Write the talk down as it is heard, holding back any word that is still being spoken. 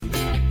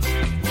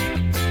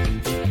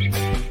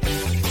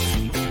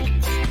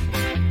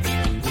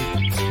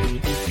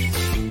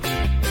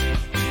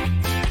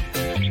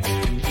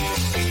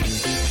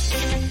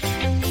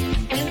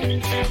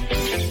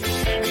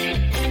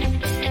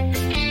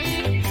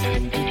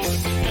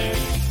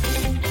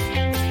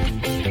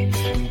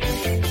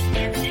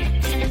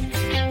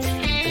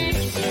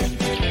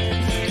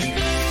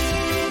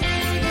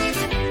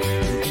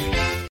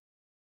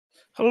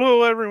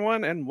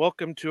everyone, and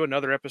welcome to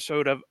another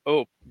episode of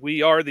OPE.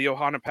 We are the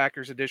Ohana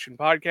Packers Edition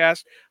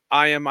podcast.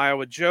 I am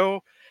Iowa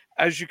Joe.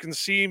 As you can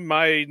see,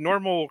 my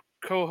normal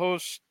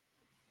co-host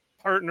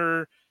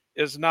partner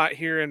is not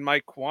here in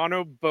Mike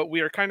Quano, but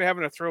we are kind of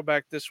having a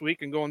throwback this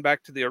week and going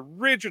back to the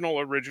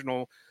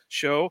original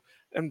show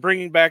and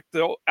bringing back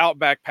the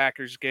Outback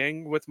Packers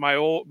gang with my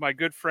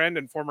good friend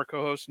and former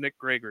co-host Nick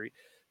Gregory.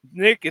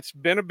 Nick, it's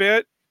been a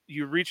bit.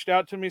 You reached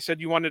out to me,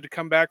 said you wanted to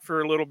come back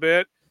for a little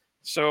bit.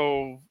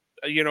 So,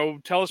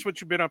 tell us what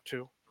you've been up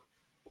to.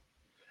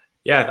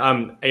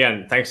 Yeah.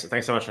 Again, thanks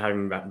so much for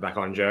having me back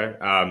on, Joe.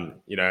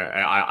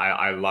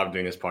 I love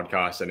doing this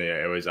podcast, and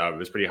it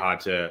was pretty hard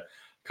to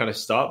kind of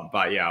stop.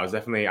 But yeah, I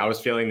was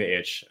feeling the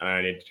itch, and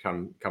I need to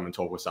come and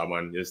talk with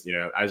someone. Just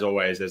as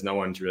always, there's no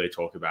one to really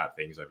talk about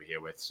things over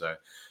here with. So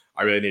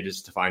I really need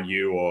just to find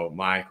you or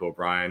Mike or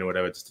Brian or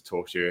whatever just to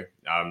talk to.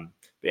 But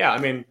yeah, I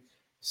mean,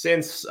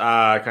 since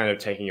kind of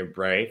taking a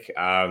break,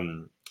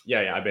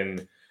 I've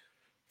been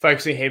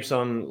focusing heaps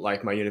on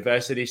like my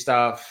university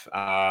stuff.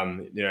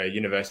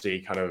 University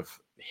kind of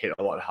hit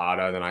a lot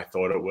harder than I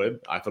thought it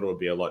would. I thought it would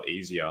be a lot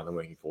easier than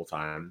working full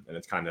time, and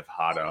it's kind of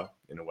harder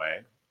in a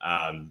way.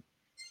 I'm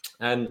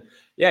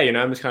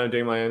just kind of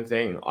doing my own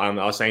thing. I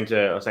was saying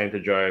to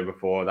Joe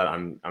before that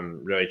I'm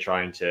really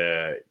trying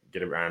to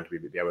get around to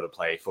be able to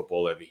play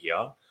football over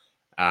here.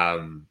 I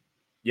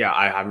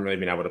haven't really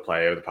been able to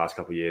play over the past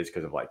couple of years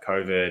because of like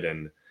COVID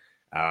and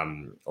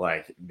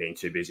like being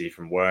too busy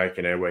from work,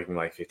 working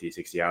like 50,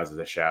 60 hours as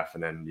a chef,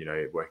 and then,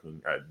 working,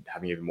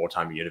 having even more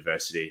time at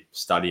university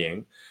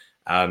studying.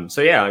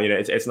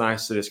 It's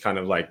nice to just kind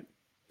of like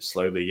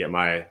slowly get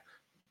my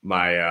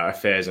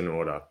affairs in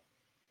order.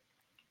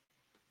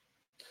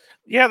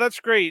 Yeah, that's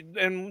great.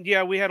 And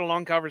yeah, we had a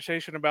long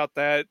conversation about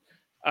that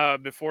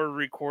before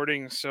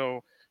recording.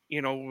 So,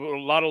 a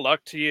lot of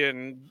luck to you,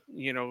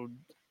 and,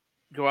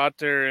 go out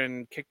there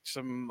and kick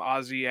some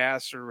Aussie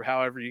ass or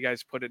however you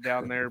guys put it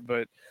down there.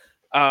 But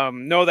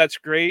no, that's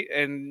great.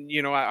 And,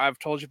 I've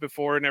told you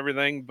before and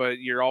everything, but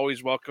you're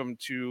always welcome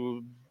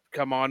to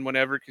come on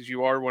whenever, because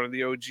you are one of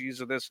the OGs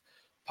of this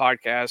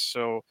podcast.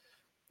 So,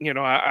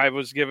 I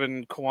was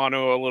giving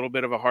Kawano a little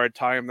bit of a hard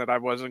time that I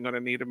wasn't going to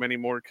need him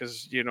anymore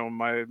because,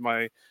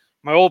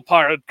 my old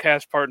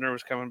podcast partner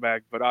was coming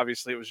back, but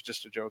obviously it was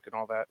just a joke and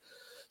all that.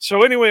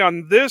 So anyway,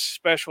 on this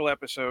special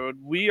episode,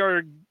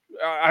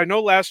 I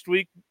know last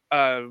week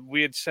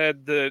we had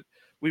said that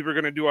we were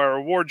going to do our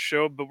award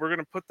show, but we're going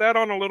to put that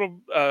on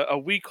a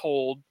week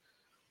hold,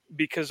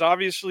 because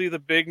obviously the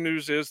big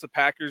news is the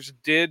Packers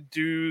did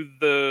do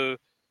the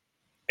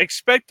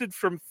expected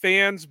from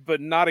fans, but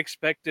not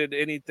expected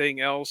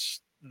anything else,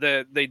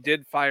 that they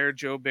did fire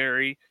Joe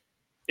Barry.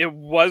 It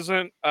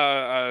wasn't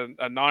a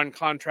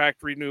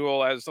non-contract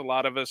renewal as a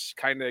lot of us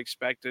kind of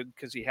expected,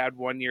 because he had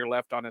 1 year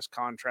left on his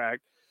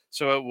contract.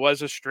 So it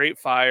was a straight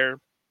fire.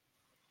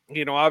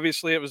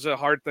 Obviously it was a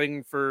hard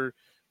thing for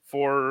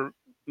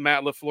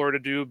Matt LaFleur to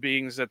do,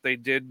 being that they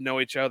did know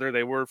each other.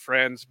 They were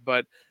friends,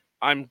 but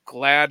I'm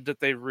glad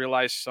that they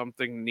realized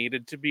something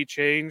needed to be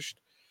changed.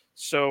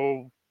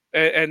 So,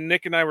 and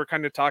Nick and I were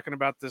kind of talking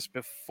about this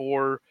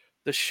before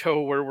the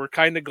show, where we're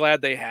kind of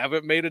glad they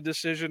haven't made a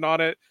decision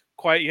on it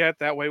quite yet.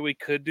 That way we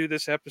could do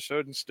this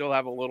episode and still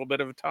have a little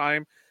bit of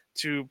time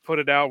to put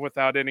it out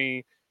without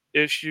any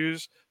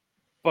issues.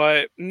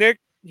 But Nick,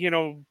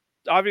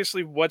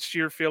 obviously, what's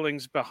your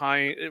feelings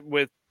behind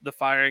with the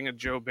firing of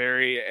Joe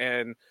Barry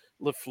and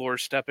LaFleur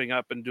stepping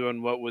up and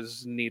doing what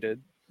was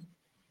needed?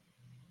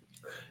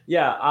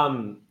 Yeah.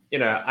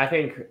 I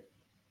think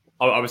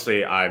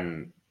obviously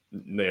I'm,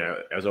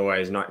 as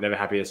always, never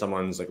happy that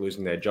someone's like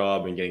losing their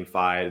job and getting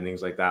fired and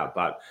things like that.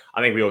 But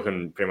I think we all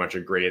can pretty much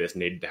agree this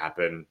needed to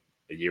happen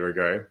a year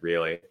ago,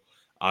 really.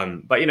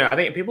 But I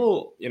think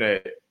people,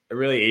 it's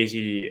really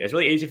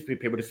easy for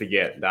people to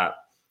forget that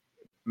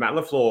Matt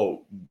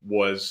LaFleur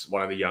was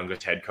one of the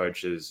youngest head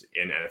coaches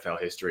in NFL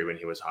history when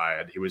he was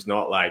hired. He was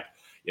not like,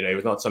 he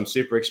was not some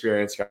super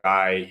experienced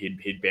guy.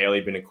 He'd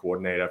barely been a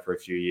coordinator for a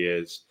few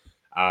years.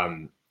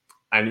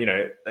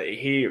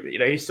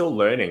 He's still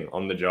learning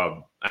on the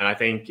job. And I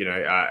think,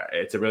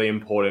 it's a really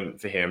important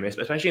for him,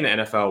 especially in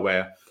the NFL,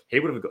 where he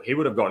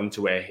would have gotten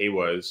to where he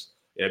was,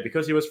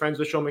 because he was friends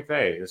with Sean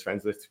McVay. He was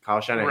friends with Kyle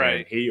Shanahan.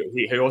 Right.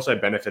 He also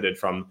benefited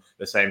from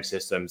the same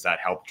systems that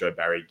helped Joe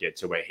Barry get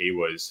to where he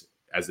was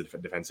as a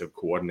defensive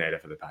coordinator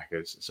for the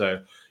Packers.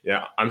 So,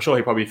 I'm sure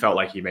he probably felt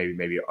like he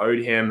maybe owed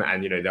him,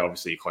 and, they're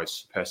obviously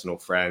close personal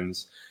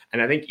friends.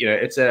 And I think,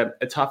 it's a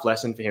tough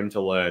lesson for him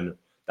to learn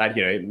that,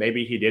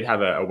 maybe he did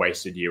have a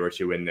wasted year or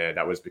two in there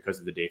that was because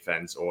of the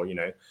defense, or,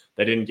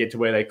 they didn't get to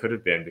where they could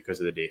have been because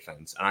of the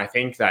defense. And I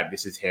think that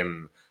this is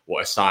a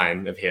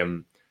sign of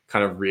him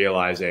kind of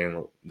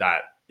realizing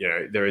that,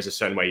 there is a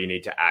certain way you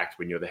need to act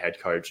when you're the head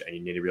coach, and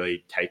you need to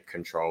really take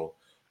control.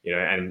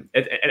 And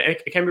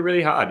it can be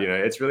really hard.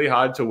 It's really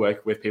hard to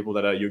work with people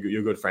that are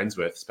you're good friends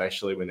with,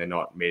 especially when they're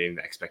not meeting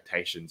the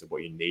expectations of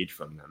what you need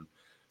from them.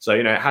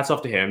 So, hats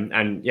off to him.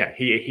 And yeah,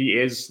 he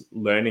is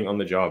learning on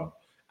the job.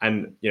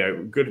 And,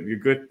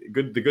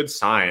 the good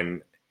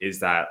sign is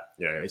that,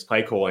 his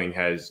play calling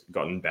has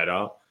gotten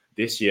better.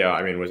 this year,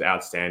 I mean, was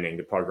outstanding.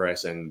 The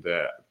progress and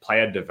the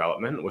player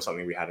development was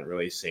something we hadn't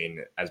really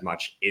seen as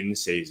much in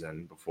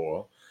season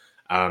before.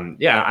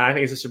 Yeah, I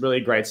think it's just a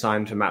really great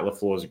sign to Matt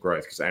LaFleur's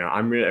growth because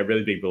I'm really, a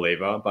really big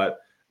believer, but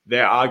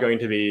there are going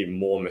to be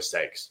more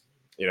mistakes.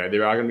 There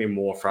are going to be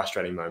more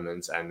frustrating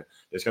moments, and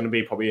there's going to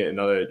be probably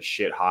another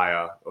shit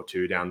hire or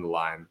two down the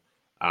line.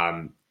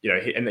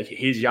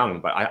 He's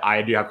young, but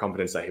I do have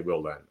confidence that he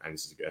will learn, and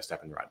this is a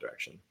step in the right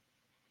direction.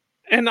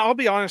 And I'll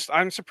be honest,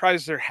 I'm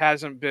surprised there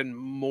hasn't been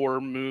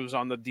more moves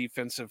on the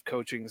defensive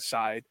coaching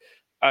side.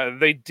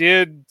 They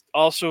did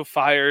also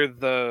fire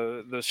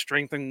the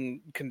strength and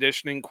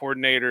conditioning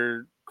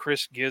coordinator,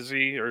 Chris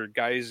Gizzy or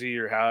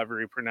however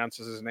he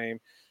pronounces his name.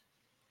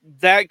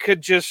 That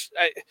could just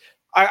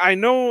I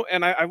know,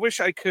 and I wish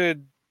I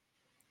could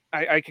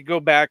go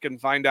back and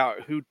find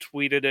out who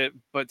tweeted it,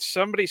 but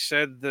somebody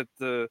said that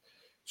the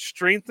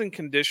strength and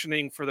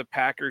conditioning for the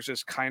Packers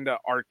is kind of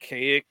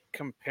archaic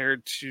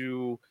compared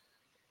to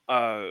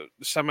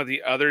some of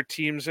the other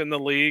teams in the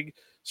league.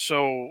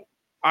 So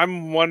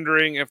I'm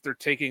wondering if they're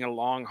taking a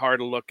long, hard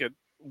look at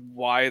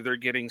why they're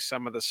getting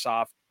some of the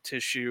soft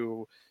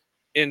tissue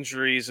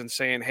injuries and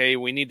saying, hey,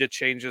 we need to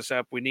change this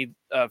up. We need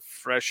a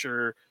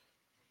fresher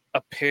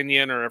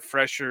opinion or a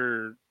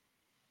fresher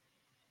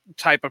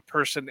type of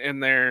person in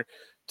there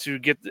to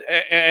get,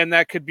 and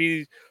that could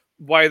be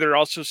why they're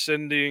also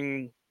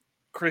sending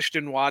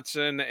Christian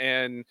Watson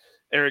and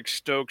Eric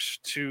Stokes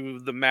to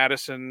the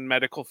Madison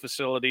Medical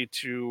Facility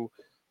to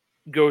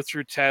go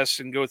through tests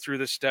and go through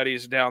the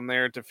studies down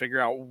there to figure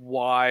out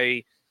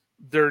why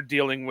they're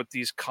dealing with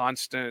these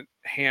constant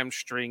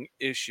hamstring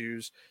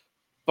issues.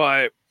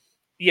 But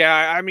yeah,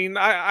 I mean,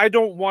 I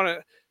don't want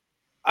to,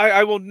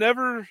 I will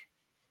never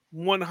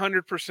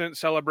 100%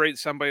 celebrate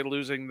somebody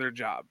losing their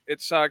job.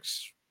 It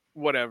sucks,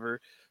 whatever.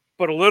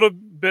 But a little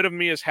bit of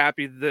me is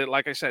happy that,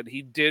 like I said,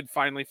 he did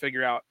finally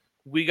figure out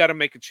we got to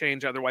make a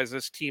change. Otherwise,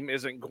 this team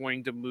isn't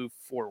going to move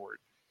forward.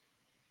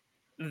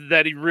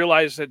 That he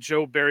realized that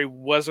Joe Barry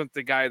wasn't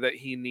the guy that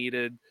he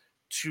needed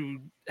to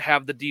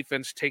have the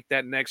defense take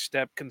that next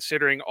step,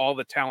 considering all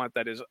the talent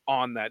that is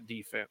on that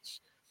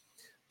defense.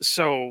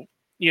 So,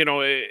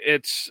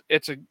 it's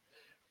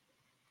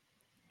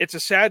a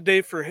sad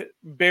day for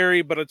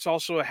Barry, but it's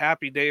also a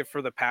happy day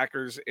for the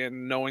Packers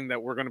in knowing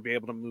that we're going to be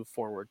able to move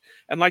forward.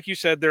 And like you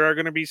said, there are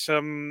going to be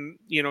some,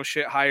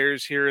 shit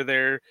hires here or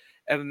there.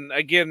 And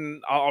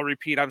again, I'll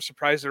repeat, I'm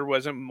surprised there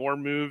wasn't more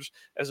moves.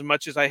 As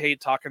much as I hate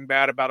talking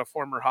bad about a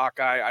former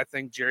Hawkeye, I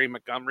think Jerry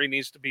Montgomery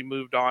needs to be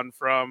moved on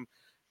from.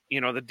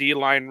 The D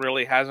line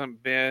really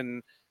hasn't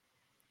been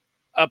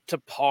up to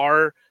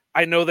par.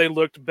 I know they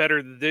looked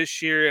better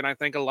this year, and I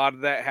think a lot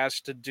of that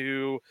has to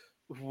do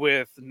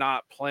with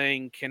not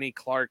playing Kenny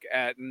Clark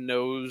at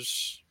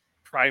nose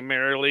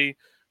primarily,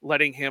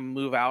 letting him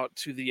move out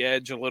to the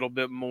edge a little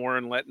bit more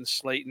and letting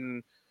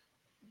Slayton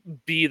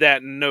be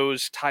that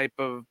nose type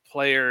of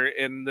player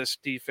in this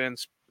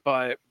defense.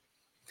 But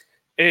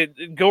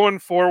it going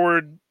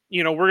forward,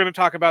 we're going to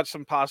talk about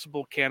some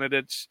possible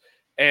candidates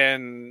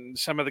and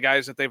some of the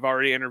guys that they've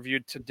already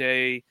interviewed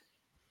today.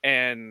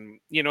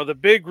 And, the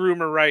big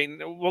rumor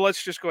well,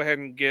 let's just go ahead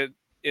and get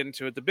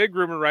into it. The big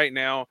rumor right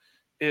now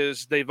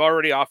is they've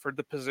already offered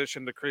the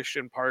position to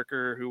Christian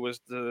Parker, who was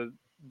the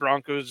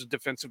Broncos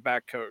defensive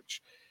back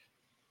coach.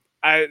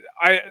 I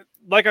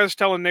like I was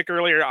telling Nick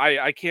earlier,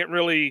 I can't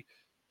really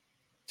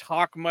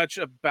talk much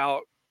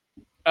about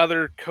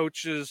other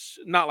coaches,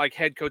 not like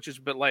head coaches,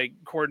 but like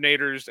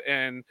coordinators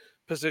and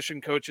position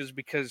coaches,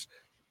 because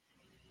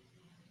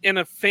in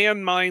a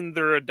fan mind,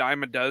 they're a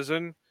dime a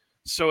dozen.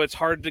 So it's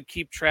hard to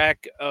keep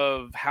track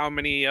of how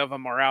many of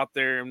them are out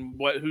there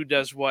and who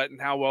does what and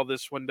how well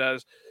this one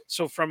does.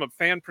 So from a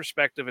fan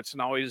perspective, it's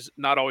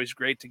not always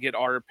great to get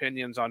our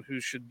opinions on who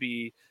should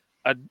be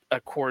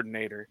a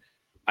coordinator.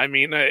 I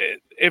mean,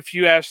 if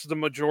you ask the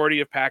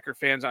majority of Packer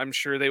fans, I'm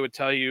sure they would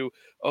tell you,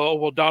 "Oh,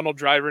 well, Donald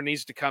Driver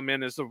needs to come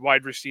in as the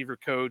wide receiver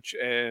coach,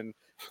 and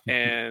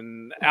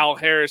Al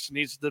Harris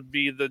needs to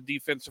be the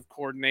defensive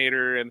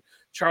coordinator, and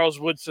Charles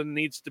Woodson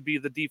needs to be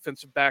the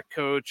defensive back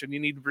coach, and you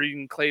need to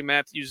bring Clay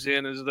Matthews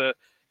in as the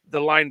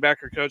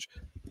linebacker coach,"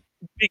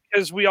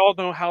 because we all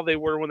know how they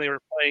were when they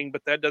were playing,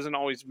 but that doesn't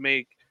always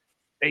make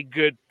a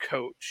good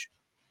coach.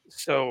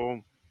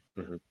 So,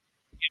 Mhm.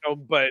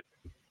 but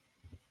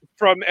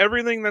from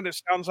everything that it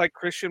sounds like,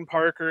 Christian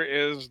Parker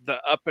is the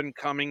up and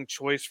coming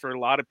choice for a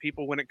lot of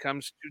people when it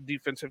comes to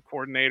defensive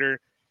coordinator.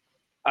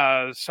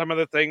 Some of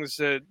the things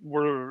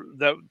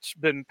that's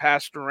been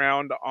passed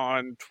around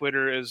on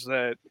Twitter is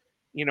that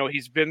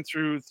he's been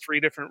through three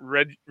different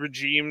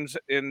regimes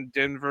in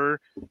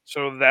Denver,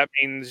 so that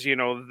means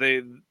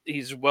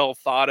he's well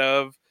thought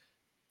of.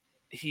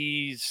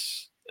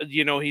 He's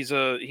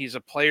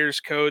a players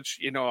coach.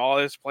 All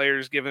his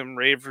players give him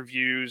rave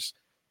reviews.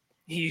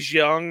 He's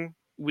young.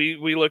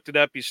 We looked it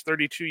up. He's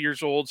 32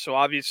 years old, so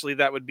obviously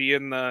that would be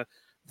in the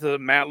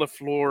Matt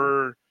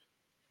LaFleur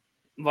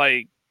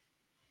like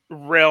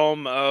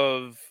realm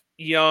of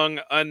young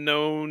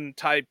unknown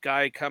type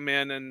guy come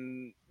in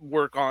and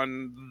work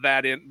on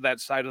that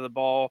side of the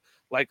ball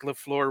like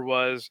LaFleur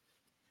was.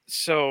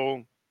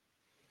 So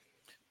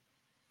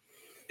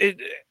it,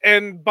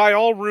 and by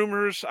all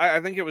rumors, I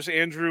think it was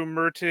Andrew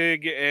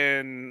Mertig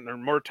or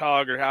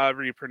Murtog or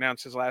however you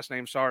pronounce his last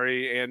name.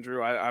 Sorry,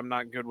 Andrew, I'm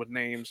not good with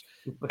names.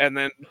 And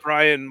then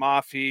Brian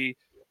Maffey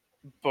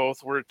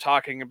both were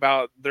talking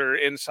about their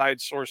inside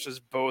sources.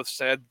 Both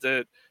said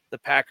that the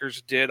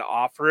Packers did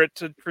offer it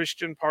to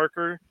Christian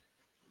Parker.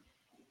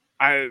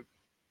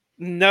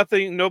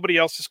 Nobody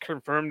else has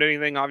confirmed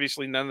anything.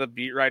 Obviously, none of the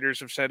beat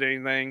writers have said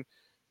anything.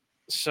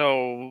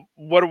 So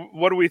what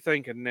are we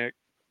thinking, Nick?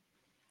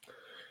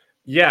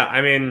 Yeah,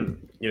 I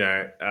mean,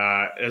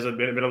 there's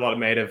been a lot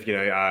made of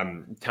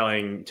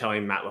telling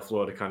Matt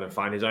LaFleur to kind of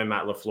find his own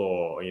Matt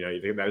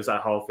LaFleur. There was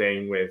that whole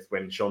thing with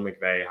when Sean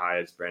McVay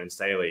hires Brandon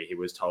Staley, he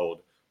was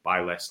told by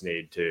Les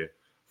Snead to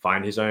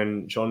find his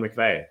own Sean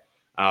McVay.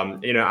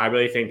 I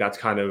really think that's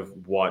kind of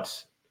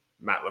what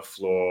Matt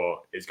LaFleur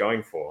is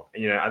going for.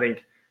 And I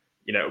think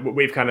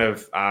we've kind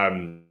of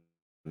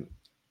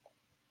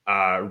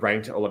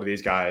ranked a lot of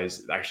these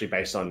guys actually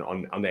based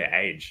on their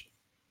age.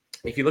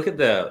 If you look at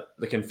the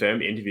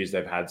confirmed interviews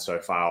they've had so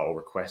far or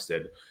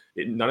requested,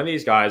 none of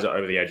these guys are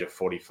over the age of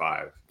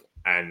 45.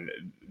 And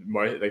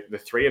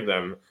the three of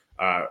them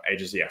are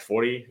ages,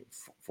 40,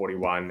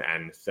 41,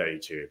 and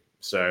 32.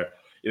 So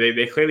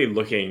they're clearly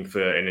looking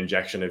for an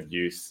injection of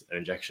youth, an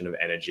injection of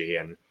energy,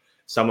 and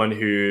someone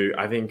who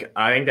I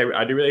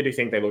really do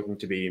think they're looking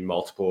to be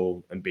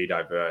multiple and be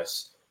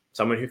diverse.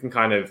 Someone who can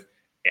kind of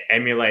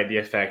emulate the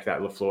effect that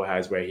LaFleur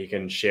has, where he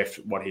can shift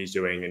what he's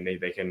doing and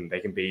they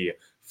can be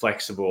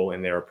flexible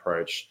in their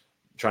approach,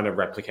 trying to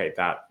replicate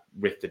that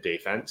with the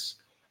defense.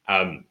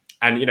 And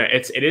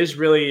it is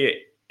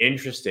really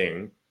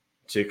interesting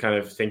to kind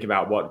of think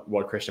about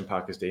what Christian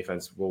Parker's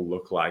defense will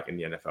look like in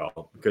the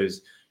NFL,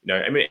 because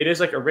it is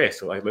like a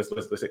risk. Like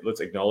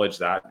let's acknowledge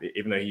that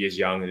even though he is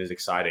young and is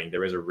exciting,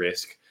 there is a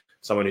risk.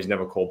 Someone who's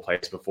never called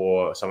plays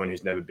before, someone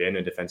who's never been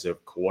a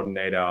defensive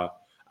coordinator.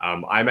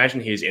 I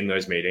imagine he's in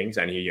those meetings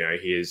and he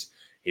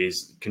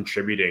is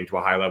contributing to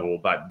a high level,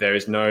 but there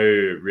is no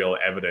real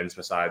evidence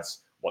besides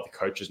what the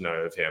coaches know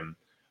of him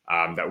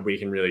that we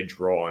can really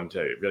draw on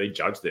to really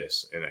judge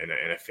this in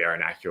a fair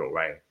and accurate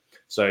way.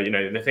 So,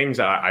 the things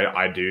that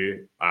I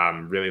do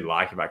really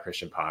like about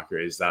Christian Parker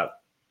is that,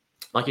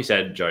 like you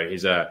said, Joe,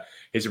 he's a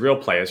real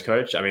players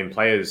coach. I mean,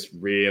 players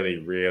really,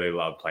 really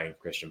love playing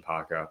Christian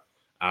Parker.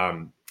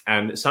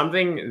 And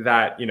something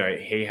that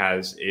he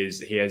has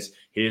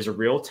a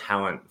real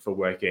talent for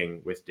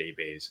working with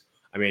DBs.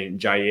 I mean,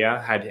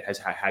 Jair has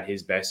had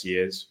his best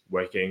years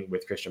working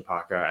with Christian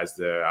Parker as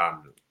the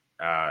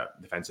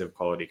defensive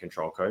quality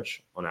control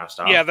coach on our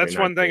staff. Yeah, that's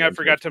one thing I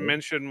forgot to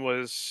mention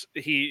was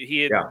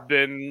he had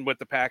been with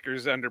the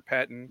Packers under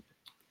Patton,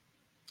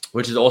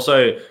 which is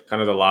also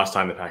kind of the last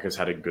time the Packers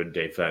had a good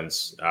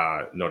defense,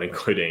 not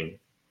including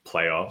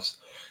playoffs.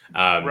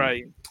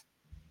 Right.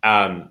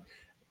 And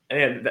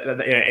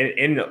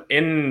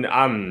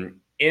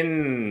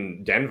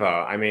in Denver,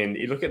 I mean,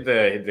 you look at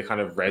the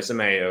kind of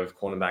resume of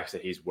cornerbacks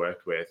that he's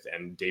worked with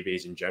and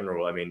DBs in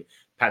general. I mean,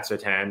 Pat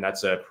Surtain,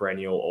 that's a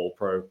perennial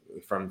All-Pro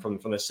from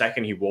the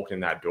second he walked in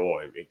that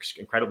door.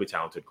 Incredibly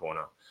talented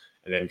corner.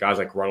 And then guys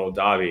like Ronald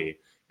Darby,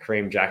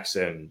 Kareem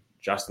Jackson,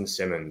 Justin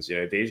Simmons,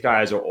 these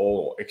guys are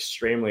all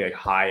extremely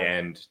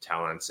high-end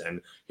talents.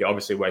 And he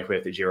obviously worked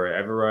with Ejiro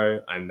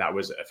Evero, and that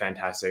was a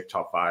fantastic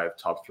top 5,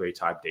 top 3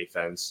 type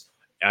defense.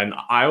 And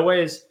I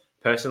always,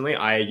 personally,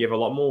 I give a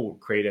lot more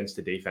credence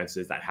to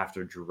defenses that have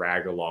to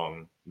drag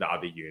along the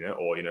other unit,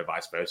 or,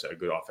 vice versa. A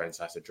good offense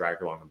has to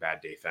drag along a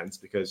bad defense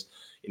because,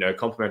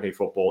 complementary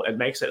football, it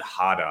makes it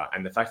harder.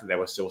 And the fact that they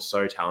were still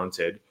so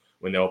talented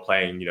when they were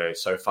playing,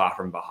 so far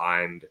from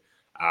behind,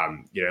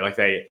 like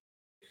to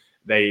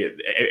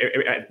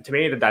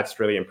me, that's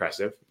really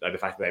impressive. The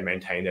fact that they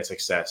maintain their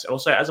success. And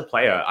also, as a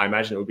player, I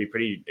imagine it would be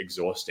pretty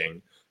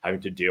exhausting having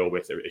to deal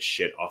with a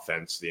shit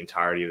offense the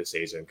entirety of the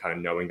season, kind of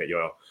knowing that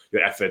your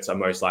efforts are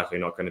most likely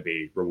not going to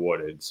be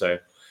rewarded. So,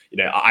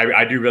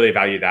 I do really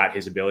value that,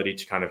 his ability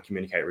to kind of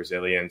communicate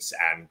resilience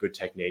and good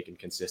technique and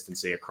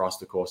consistency across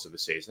the course of the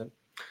season.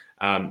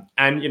 And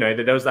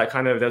there was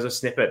a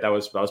snippet that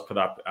was put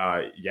up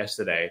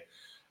yesterday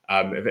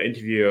of an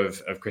interview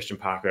of Christian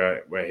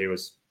Parker where he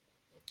was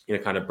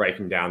kind of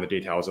breaking down the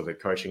details of the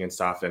coaching and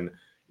stuff. And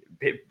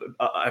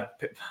a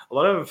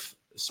lot of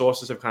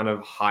sources have kind of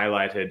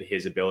highlighted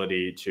his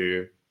ability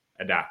to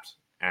adapt.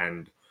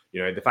 And,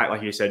 the fact,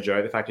 like you said,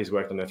 Joe, the fact he's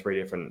worked on the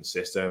 3 different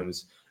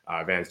systems,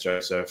 Vance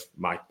Joseph,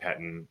 Mike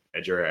Pettin,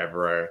 Ejiro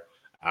Evero,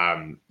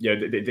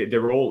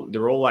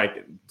 they're all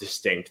like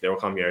distinct. They're all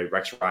kind of,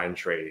 Rex Ryan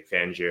tree,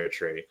 Fangio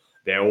tree.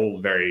 They're all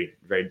very,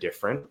 very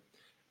different.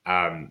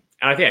 And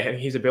I think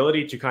his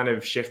ability to kind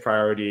of shift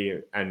priority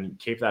and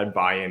keep that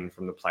buy-in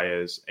from the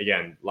players,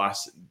 again,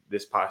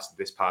 this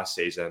past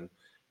season,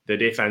 the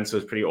defense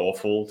was pretty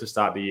awful to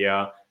start the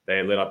year.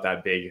 They lit up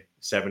that big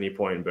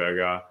 70-point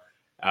burger.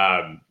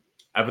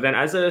 But then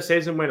as the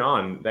season went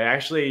on, they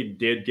actually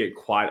did get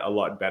quite a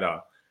lot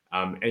better.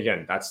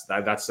 Again, that's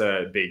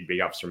a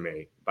big ups from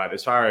me. But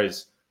as far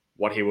as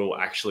what he will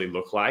actually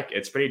look like,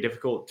 it's pretty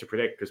difficult to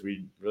predict because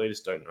we really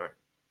just don't know.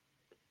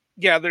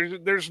 Yeah,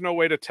 there's no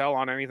way to tell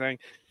on anything.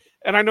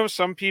 And I know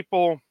some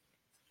people,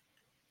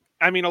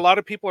 I mean, a lot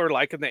of people are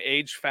liking the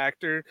age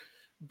factor,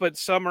 but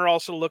some are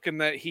also looking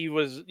that he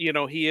was,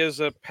 he is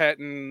a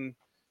Pettin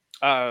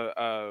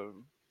uh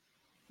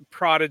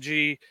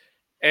prodigy.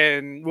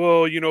 And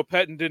well,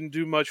 Pettin didn't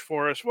do much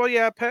for us. Well,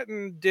 yeah,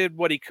 Pettin did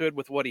what he could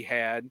with what he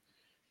had.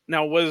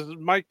 Now, was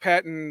Mike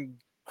Patton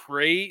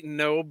great?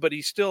 No, but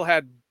he still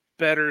had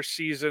better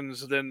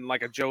seasons than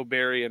like a Joe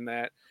Barry and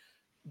that.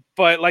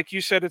 But like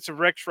you said, it's a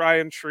Rex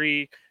Ryan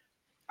tree.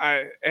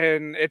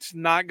 And it's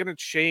not going to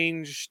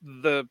change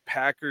the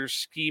Packers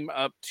scheme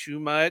up too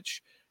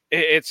much.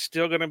 It's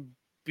still going to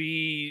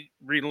be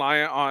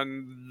reliant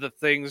on the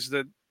things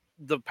that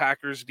the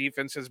Packers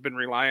defense has been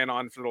relying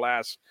on for the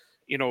last,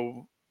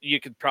 you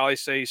could probably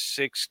say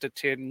 6 to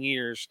 10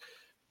 years.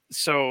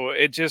 So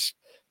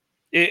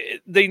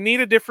they need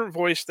a different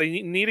voice.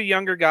 They need a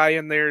younger guy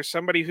in there,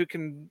 somebody who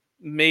can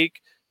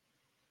make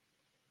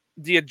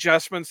the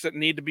adjustments that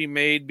need to be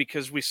made,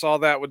 because we saw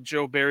that with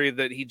Joe Barry,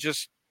 that he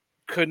just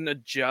couldn't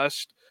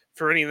adjust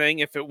for anything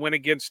if it went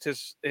against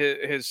his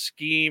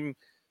scheme.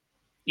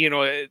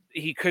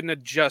 He couldn't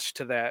adjust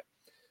to that.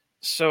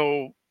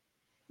 So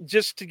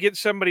just to get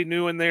somebody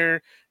new in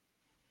there,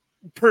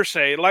 per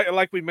se,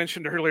 like we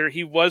mentioned earlier,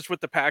 he was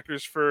with the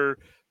Packers for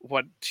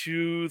what,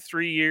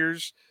 2-3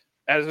 years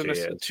as 2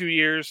 years. 2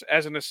 years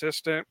as an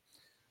assistant.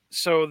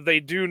 So they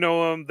do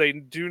know him. They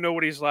do know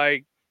what he's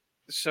like.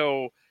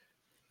 So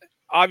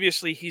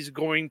obviously he's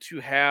going to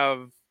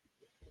have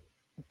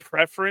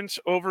preference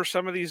over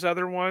some of these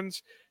other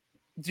ones.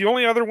 The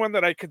only other one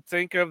that I could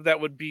think of that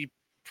would be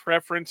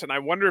preference, and I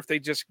wonder if they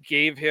just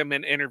gave him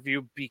an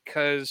interview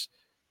because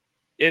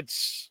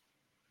it's,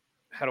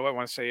 how do I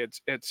want to say,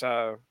 it's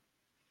a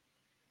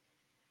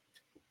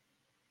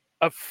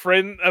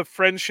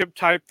friendship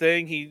type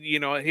thing. He,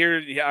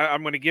 here,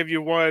 I'm going to give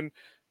you one,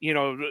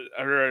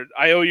 or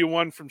I owe you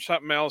one from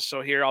something else.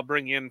 So here, I'll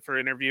bring you in for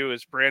interview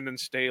is Brandon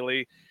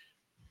Staley.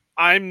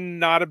 I'm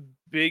not a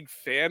big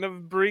fan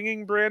of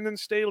bringing Brandon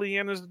Staley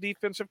in as the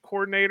defensive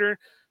coordinator.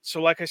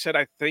 So like I said,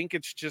 I think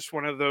it's just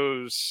one of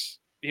those,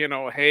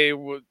 hey,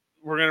 we're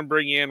going to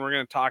bring you in. We're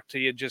going to talk to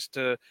you just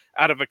to,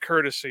 out of a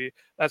courtesy.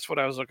 That's what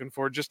I was looking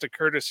for. Just a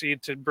courtesy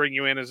to bring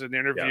you in as an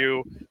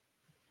interview. Yeah.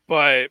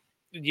 But,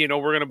 we're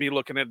going to be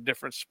looking at a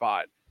different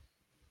spot.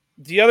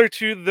 The other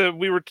two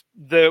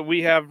that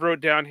we have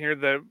wrote down here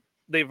that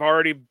they've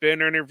already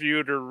been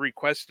interviewed or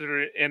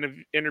requested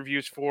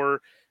interviews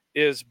for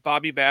is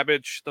Bobby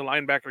Babich, the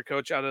linebacker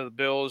coach out of the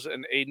Bills,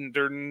 and Aiden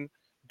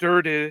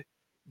Durde.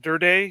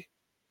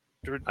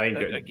 I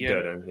think Again.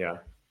 Durden, yeah.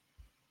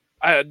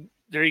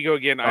 There you go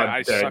again.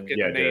 I suck at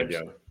names. Durden,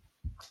 yeah.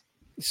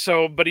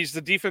 So, but he's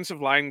the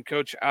defensive line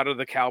coach out of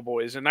the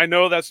Cowboys, and I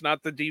know that's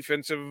not the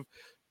defensive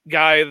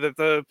guy that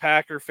the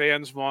Packer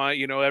fans want.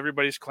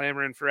 Everybody's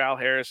clamoring for Al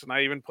Harris, and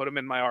I even put him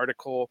in my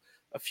article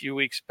a few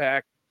weeks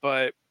back.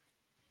 But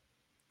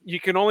you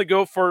can only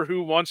go for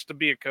who wants to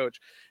be a coach,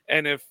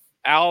 and if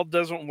Al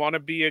doesn't want to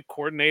be a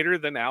coordinator,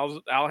 then Al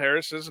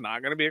Harris is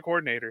not going to be a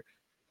coordinator.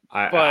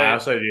 I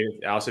also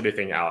do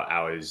think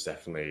Al is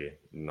definitely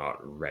not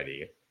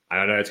ready.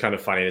 I know it's kind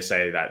of funny to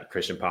say that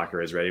Christian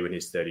Parker is ready when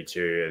he's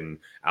 32 and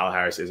Al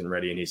Harris isn't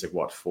ready and he's like,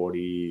 what,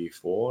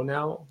 44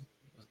 now?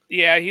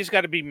 Yeah, he's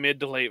got to be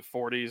mid to late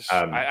 40s.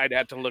 I'd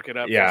have to look it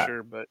up for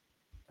sure. But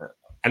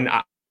and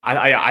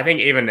I think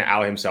even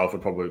Al himself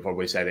would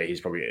probably say that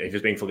he's probably, if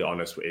he's being fully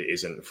honest,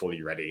 isn't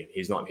fully ready.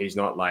 He's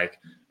not like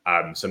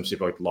some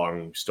super like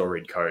long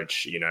storied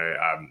coach,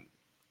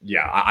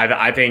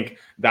 I think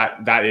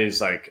that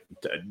is like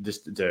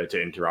just to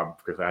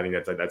interrupt quickly. I think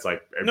that's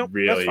like a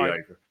really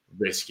like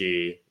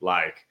risky,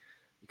 like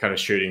kind of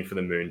shooting for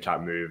the moon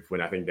type move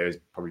when I think there's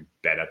probably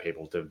better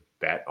people to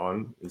bet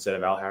on instead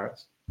of Al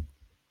Harris.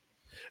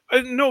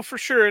 No, for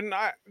sure. And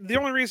the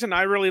only reason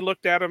I really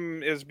looked at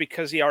him is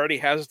because he already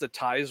has the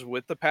ties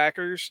with the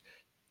Packers.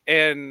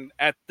 And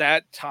at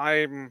that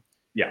time,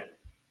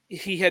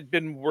 he had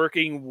been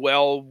working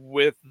well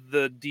with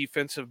the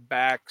defensive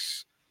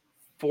backs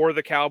for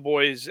the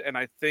Cowboys. And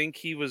I think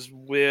he was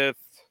with,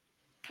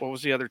 what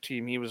was the other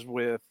team he was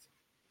with?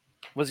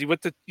 He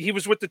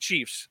was with the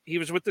Chiefs. He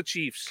was with the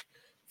Chiefs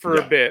for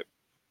a bit.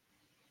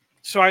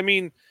 So, I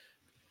mean,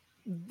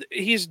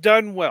 he's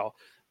done well.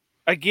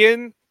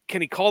 Again,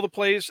 can he call the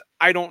plays?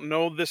 I don't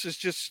know. This is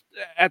just,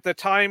 at the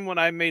time when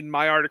I made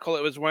my article,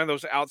 it was one of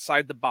those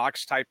outside the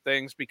box type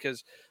things,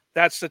 because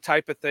that's the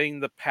type of thing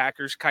the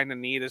Packers kind of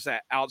need, is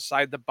that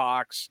outside the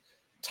box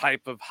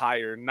type of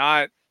hire,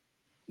 not,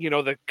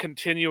 the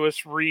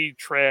continuous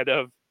retread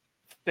of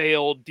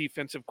failed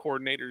defensive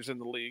coordinators in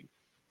the league.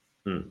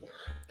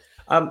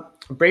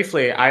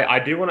 Briefly, I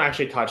do want to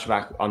actually touch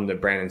back on the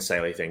Brandon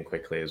Staley thing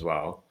quickly as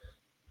well.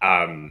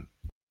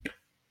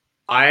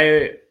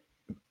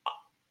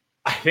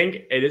 I think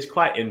it is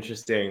quite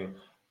interesting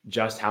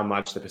just how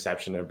much the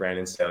perception of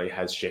Brandon Staley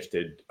has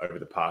shifted over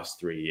the past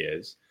 3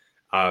 years.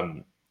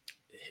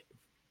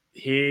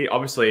 He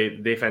obviously,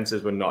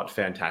 defenses were not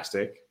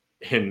fantastic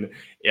in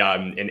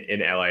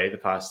LA the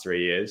past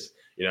 3 years.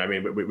 You know, I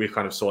mean, we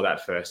kind of saw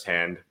that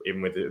firsthand,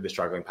 even with the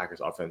struggling Packers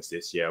offense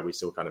this year. We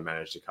still kind of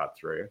managed to cut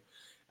through.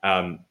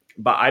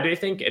 But I do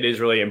think it is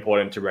really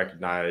important to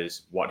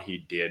recognize what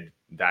he did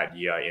that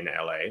year in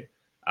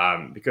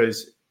LA,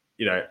 because,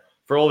 you know,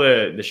 for all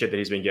the shit that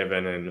he's been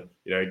given and,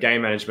 you know,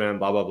 game management,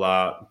 blah, blah,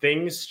 blah,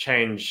 things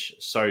change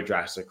so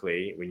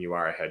drastically when you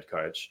are a head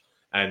coach.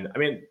 And I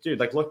mean, dude,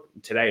 like, look,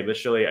 today,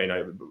 literally, you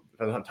know,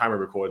 by the time I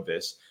record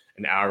this,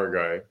 an hour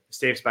ago,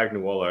 Steve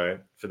Spagnuolo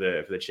for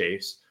the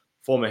Chiefs,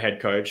 former head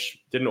coach,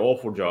 did an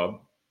awful job,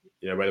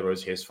 you know, whether it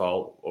was his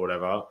fault or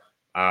whatever.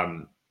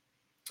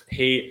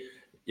 He,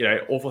 you know,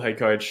 awful head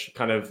coach,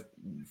 kind of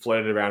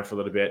floated around for a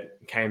little bit,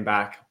 came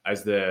back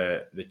as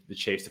the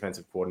Chiefs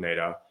defensive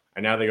coordinator,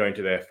 and now they're going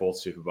to their fourth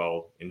Super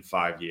Bowl in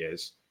 5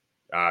 years,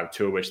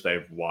 two of which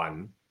they've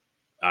won.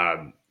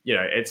 You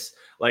know, it's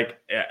like,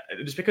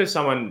 just because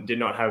someone did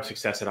not have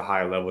success at a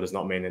higher level does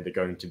not mean that they're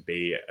going to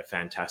be a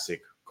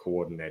fantastic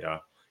coordinator.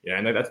 You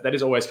know, and that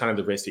is always kind of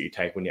the risk that you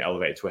take when you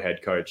elevate to a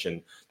head coach.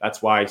 And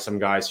that's why some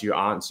guys who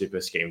aren't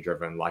super scheme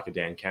driven, like a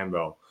Dan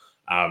Campbell,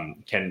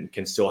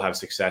 can still have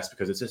success,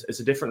 because it's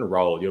a different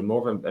role. You're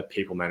more of a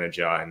people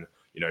manager, and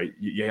you know,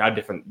 you have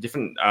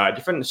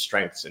different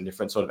strengths and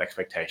different sort of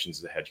expectations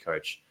as a head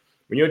coach.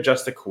 When you're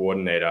just a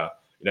coordinator,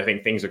 you know, I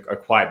think things are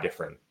quite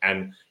different.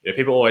 And you know,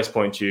 people always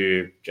point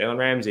to Jalen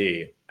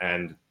Ramsey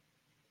and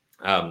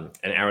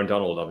Aaron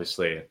Donald,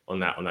 obviously, on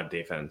that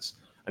defense.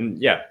 And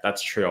yeah,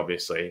 that's true,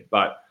 obviously.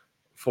 But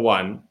for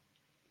one,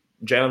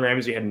 Jalen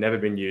Ramsey had never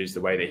been used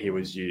the way that he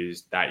was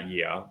used that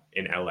year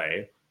in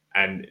LA.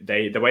 And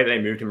the way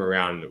they moved him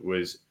around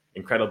was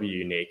incredibly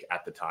unique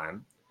at the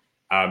time.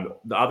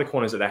 The other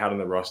corners that they had on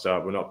the roster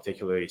were not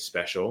particularly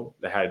special.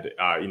 They had,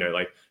 you know,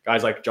 like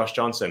guys like Josh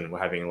Johnson were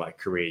having like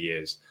career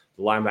years.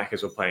 The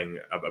linebackers were playing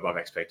above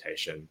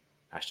expectation.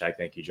 Hashtag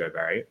thank you, Joe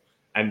Barry.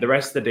 And the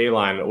rest of the D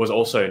line was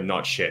also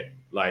not shit.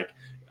 Like,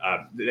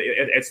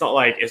 it's not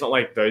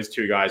like those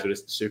two guys were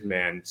just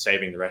Superman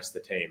saving the rest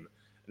of the team.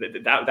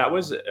 That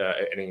was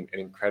an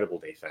incredible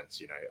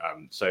defense, you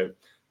know. So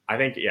I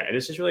think, yeah, it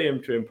is just really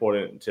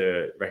important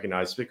to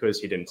recognize, because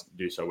he didn't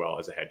do so well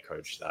as a head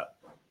coach, that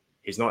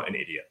he's not an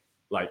idiot.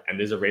 Like, and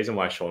there's a reason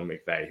why Sean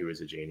McVay, who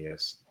is a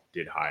genius,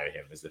 did hire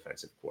him as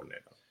defensive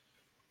coordinator.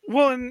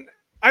 Well, and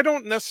I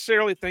don't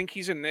necessarily think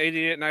he's an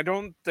idiot, and I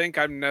don't think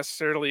I'm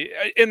necessarily,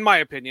 in my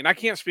opinion, I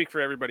can't speak for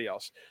everybody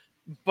else,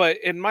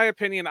 but in my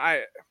opinion,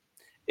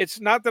 it's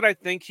not that I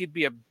think he'd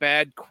be a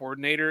bad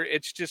coordinator.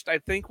 It's just I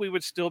think we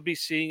would still be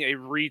seeing a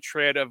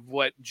retread of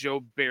what Joe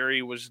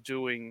Barry was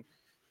doing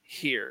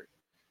here.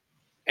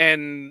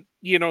 And,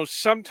 you know,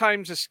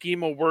 sometimes a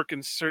scheme will work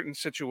in certain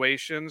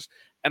situations,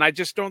 and I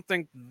just don't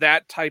think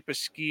that type of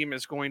scheme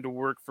is going to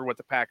work for what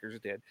the Packers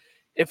did.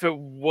 If it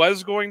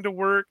was going to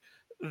work,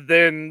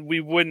 then we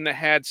wouldn't have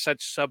had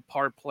such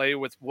subpar play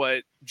with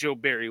what Joe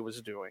Barry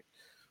was doing.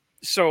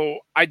 So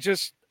I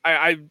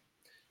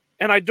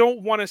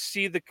don't want to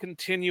see the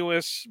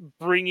continuous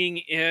bringing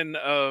in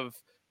of,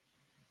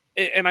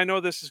 and I know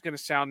this is going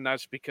to sound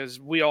nuts because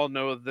we all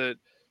know that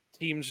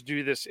teams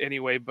do this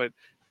anyway, but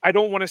I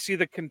don't want to see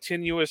the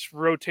continuous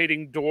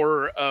rotating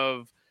door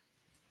of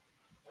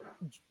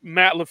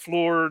Matt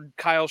LaFleur,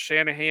 Kyle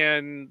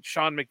Shanahan,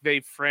 Sean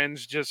McVay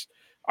friends just,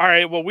 all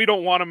right, well, we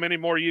don't want him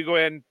anymore. You go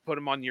ahead and put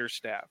him on your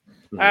staff.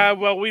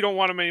 Well, we don't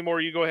want him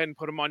anymore. You go ahead and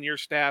put him on your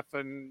staff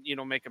and, you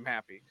know, make him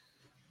happy.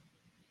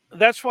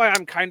 That's why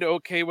I'm kind of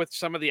okay with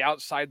some of the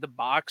outside the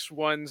box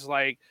ones,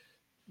 like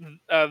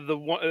the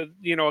one,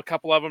 you know, a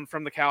couple of them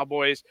from the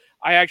Cowboys.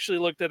 I actually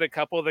looked at a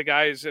couple of the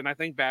guys, and I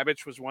think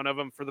Babbage was one of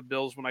them for the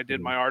Bills when I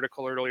did my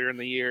article earlier in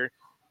the year.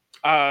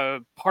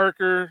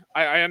 Parker,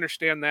 I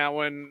understand that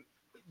one.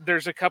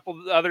 There's a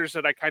couple others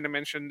that I kind of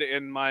mentioned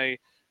in my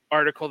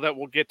article that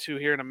we'll get to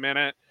here in a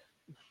minute,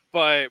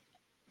 but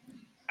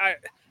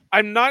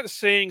I'm not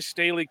saying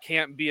Staley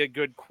can't be a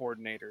good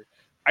coordinator.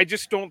 I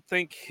just don't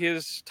think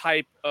his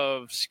type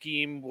of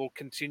scheme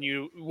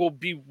will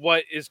be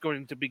what is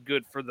going to be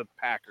good for the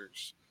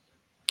Packers.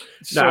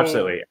 No,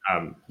 absolutely.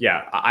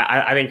 Yeah,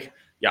 I think,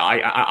 yeah,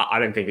 I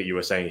don't think that you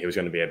were saying he was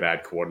going to be a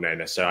bad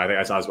coordinator. So I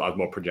think I was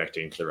more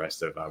projecting to the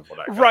rest of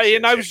what I right.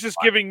 And I was just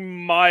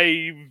giving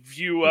my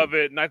view of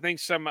it. And I think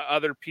some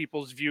other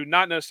people's view,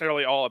 not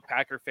necessarily all of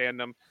Packer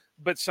fandom,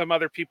 but some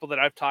other people that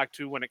I've talked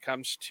to when it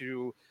comes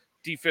to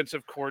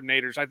defensive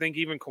coordinators. I think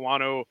even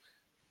Kawano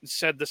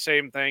said the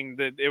same thing,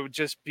 that it would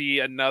just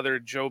be another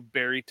Joe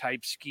Barry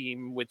type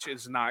scheme, which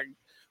is not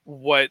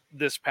what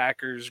this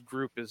Packers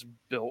group is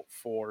built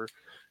for.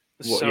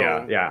 Well,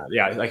 so, yeah.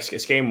 Like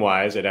scheme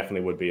wise, it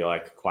definitely would be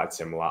like quite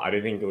similar. I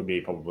do think it would be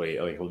probably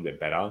like a little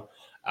bit better.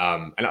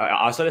 And I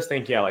also just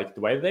think, yeah, like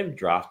the way they've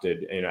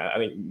drafted, you know, I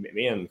think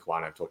me and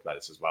Kwan have talked about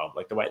this as well.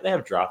 Like the way they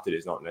have drafted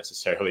is not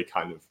necessarily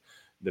kind of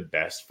the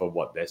best for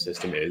what their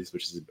system is,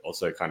 which is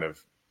also kind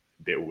of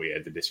a bit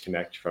weird, the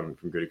disconnect from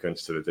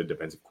Gutekunst to the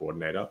defensive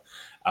coordinator.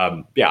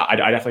 Yeah,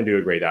 I definitely do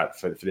agree that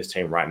for this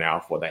team right now,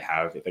 for what they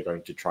have, if they're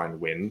going to try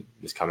and win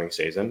this coming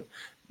season,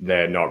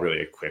 they're not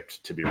really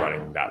equipped to be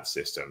running that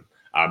system.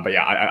 But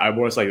yeah, I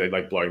was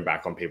like blowing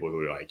back on people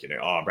who are like,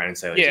 oh, Brandon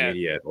Staley's an Yeah.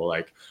 idiot,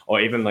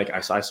 or even like I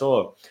saw I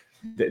saw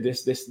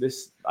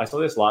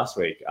this last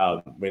week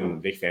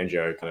when Vic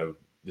Fangio kind of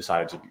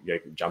decided to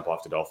jump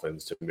off the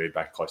Dolphins to move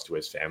back close to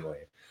his family.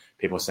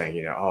 People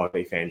saying, oh,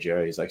 Vic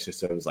Fangio, his like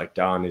system's like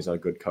done, he's not a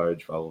good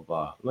coach, blah blah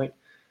blah. I'm like,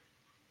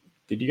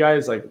 did you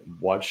guys like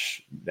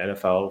watch the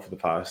NFL for the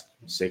past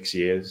 6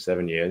 years,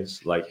 7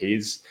 years? Like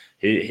he's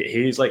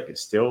like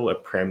still a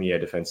premier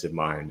defensive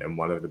mind and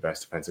one of the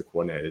best defensive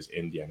coordinators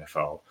in the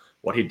NFL.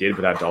 What he did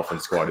with that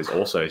Dolphin squad is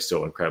also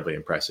still incredibly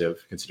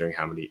impressive, considering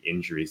how many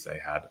injuries they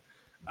had.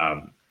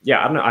 Yeah,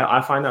 I don't know.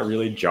 I find that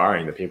really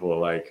jarring that people are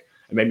like,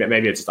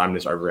 maybe it's I'm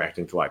just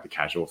overreacting to like the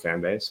casual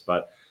fan base,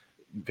 but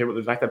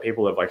the fact that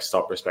people have like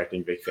stopped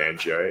respecting Vic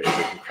Fangio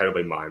is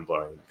incredibly mind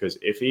blowing. Because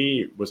if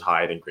he was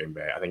hired in Green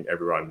Bay, I think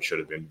everyone should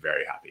have been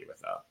very happy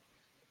with that.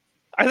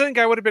 I think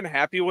I would have been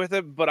happy with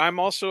it, but I'm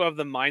also of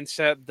the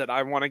mindset that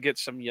I want to get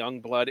some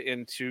young blood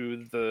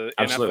into the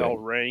Absolutely. NFL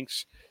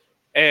ranks.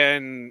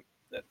 And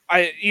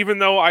even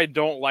though I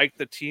don't like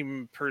the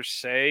team per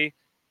se,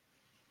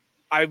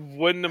 I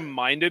wouldn't have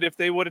minded if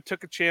they would have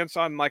took a chance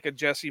on like a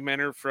Jesse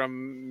Minter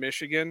from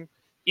Michigan,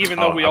 even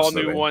though we all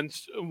knew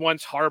once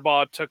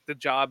Harbaugh took the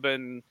job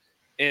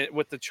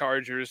with the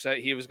Chargers that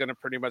he was going to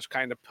pretty much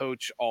kind of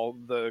poach all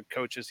the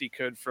coaches he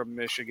could from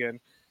Michigan.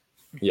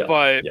 Yeah,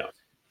 but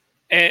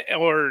yeah.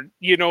 Or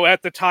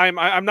at the time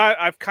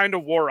I've kind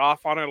of wore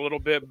off on it a little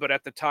bit, but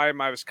at the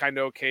time I was kind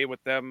of okay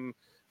with them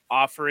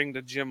offering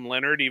to Jim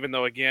Leonhard, even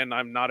though again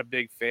I'm not a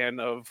big fan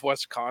of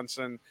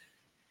Wisconsin.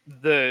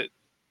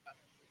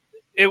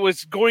 It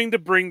was going to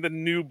bring the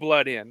new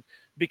blood in,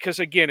 because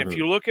again, if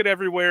you look at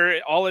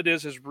everywhere, all it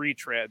is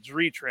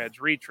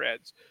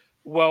retreads.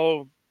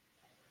 Well,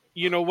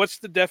 what's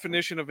the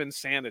definition of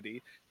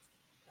insanity?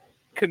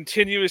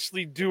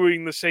 Continuously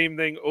doing the same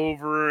thing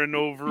over and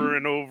over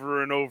and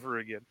over and over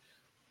again.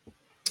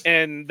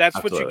 And that's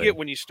Absolutely. what you get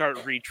when you start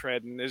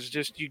retreading, is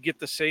just you get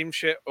the same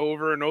shit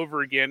over and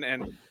over again.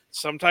 And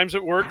sometimes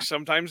it works,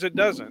 sometimes it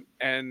doesn't.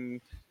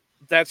 And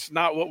that's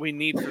not what we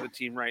need for the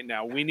team right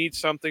now. We need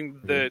something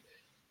that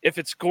if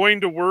it's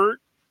going to work,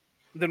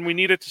 then we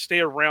need it to stay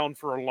around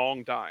for a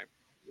long time.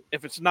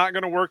 If it's not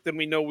going to work, then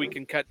we know we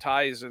can cut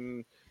ties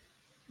and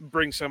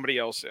bring somebody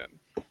else in.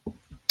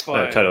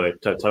 But,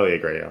 totally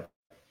agree. Yeah.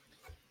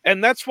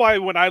 And that's why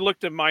when I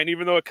looked at mine,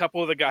 even though a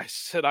couple of the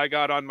guys that I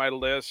got on my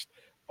list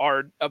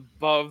are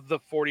above the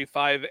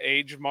 45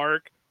 age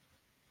mark,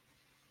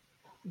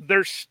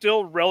 they're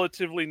still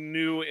relatively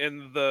new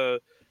in the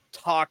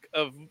talk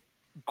of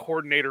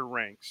coordinator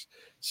ranks.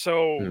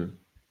 So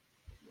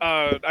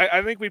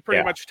I think we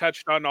pretty much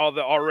touched on all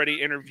the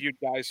already interviewed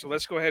guys. So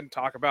let's go ahead and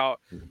talk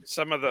about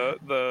some of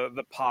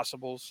the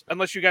possibles.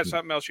 Unless you got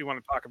something else you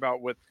want to talk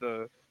about with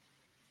the.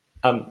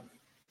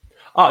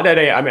 Oh no!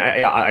 I mean,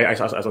 I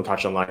just want to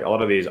touch on like a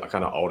lot of these are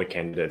kind of older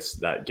candidates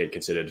that get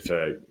considered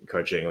for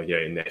coaching, like,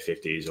 in their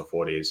 50s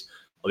or 40s.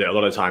 A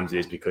lot of times it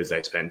is because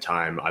they spend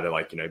time either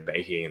like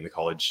baking in the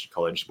college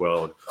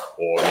world,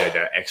 or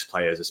they're ex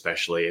players,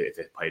 especially if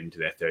they've played into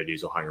their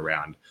 30s or hung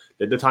around.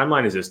 The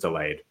timeline is just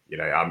delayed.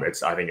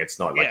 I think it's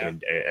not like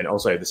and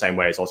also the same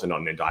way it's also not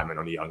an indictment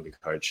on a younger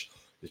coach.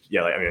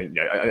 Yeah, like, I mean,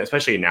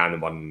 especially now in the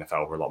modern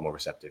NFL, we're a lot more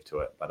receptive to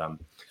it. But I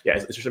think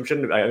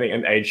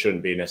an age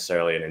shouldn't be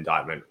necessarily an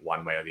indictment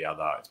one way or the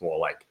other. It's more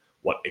like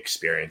what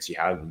experience you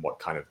have and what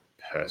kind of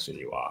person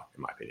you are,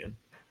 in my opinion.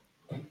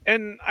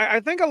 And I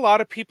think a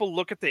lot of people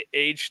look at the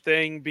age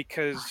thing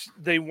because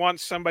they want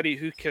somebody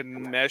who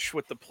can mesh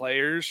with the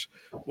players.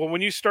 Well,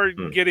 when you start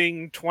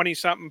getting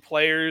 20-something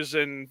players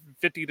and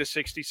 50 to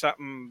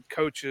 60-something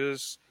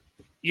coaches,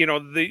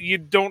 you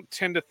don't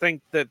tend to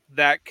think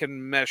that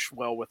can mesh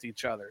well with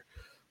each other.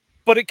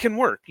 But it can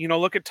work.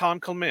 Look at Tom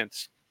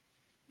Clements.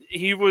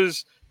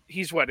 He's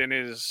what, in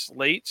his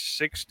late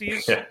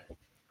 60s? Yeah.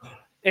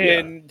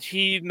 And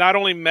he not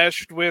only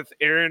meshed with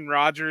Aaron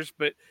Rodgers,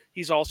 but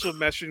he's also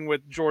meshing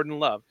with Jordan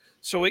Love.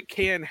 So it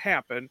can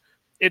happen.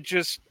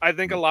 I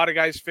think a lot of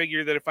guys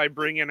figure that if I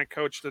bring in a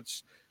coach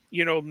that's,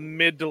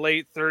 mid to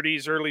late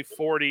 30s, early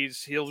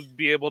 40s, he'll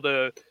be able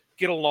to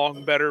get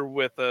along better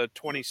with a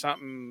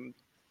 20-something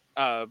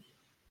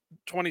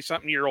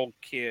year old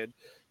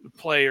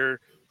player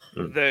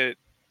that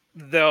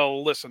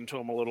they'll listen to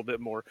him a little bit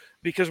more.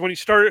 Because when you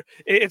start,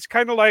 it's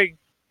kind of like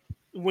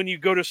when you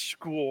go to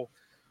school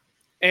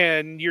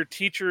and your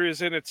teacher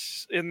is in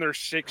their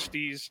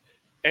 60s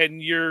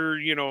and you're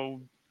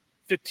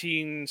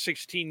 15,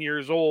 16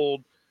 years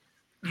old,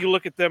 you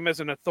look at them as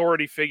an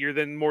authority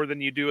figure more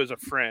than you do as a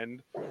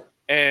friend.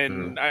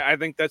 And I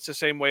think that's the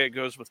same way it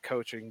goes with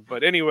coaching.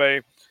 But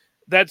anyway,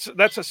 that's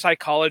a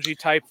psychology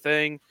type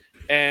thing,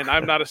 and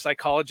I'm not a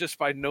psychologist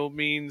by no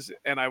means,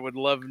 and I would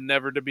love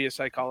never to be a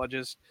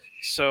psychologist.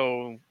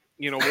 So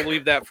we'll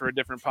leave that for a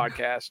different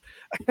podcast.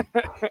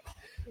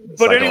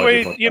 But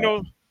anyway,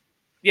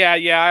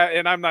 yeah,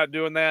 and I'm not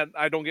doing that.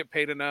 I don't get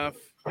paid enough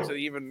to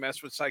even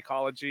mess with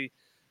psychology.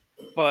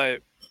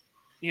 But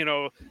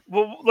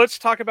Well, let's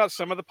talk about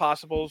some of the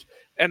possibles,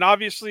 and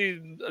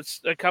obviously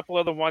a couple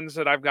of the ones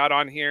that I've got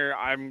on here,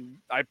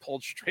 I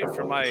pulled straight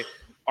from my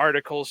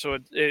article, so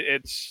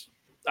it's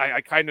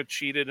I kind of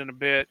cheated in a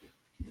bit,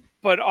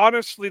 but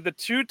honestly, the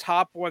two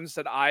top ones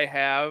that I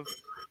have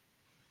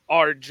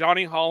are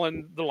Johnny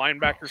Holland, the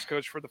linebackers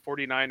coach for the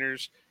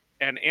 49ers,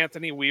 and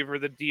Anthony Weaver,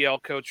 the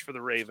DL coach for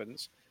the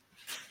Ravens.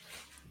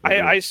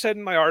 I said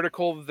in my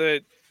article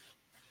that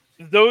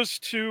those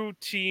two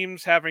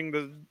teams having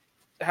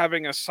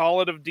as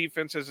solid of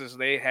defenses as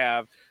they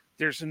have,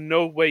 there's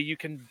no way you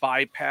can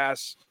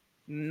bypass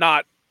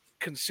not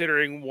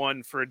considering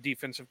one for a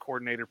defensive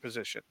coordinator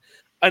position.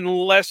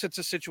 Unless it's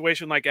a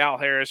situation like Al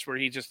Harris where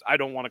I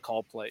don't want to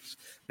call plays.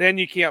 Then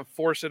you can't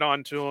force it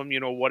onto him,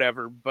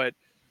 whatever. But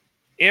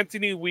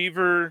Anthony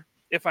Weaver,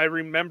 if I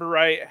remember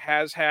right,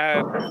 has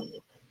had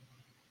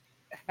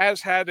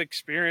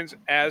experience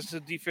as a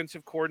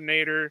defensive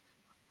coordinator.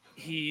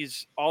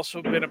 He's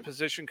also been a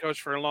position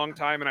coach for a long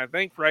time, and I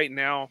think right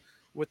now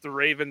with the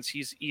Ravens,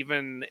 he's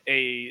even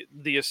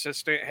the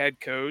assistant head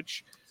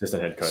coach.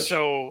 Assistant head coach.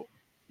 So,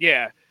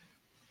 yeah.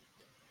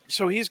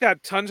 So he's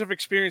got tons of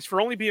experience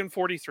for only being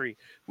 43.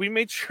 We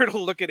made sure to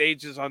look at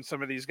ages on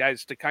some of these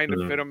guys to kind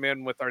of fit them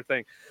in with our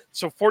thing.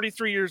 So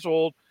 43 years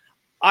old.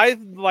 I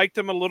liked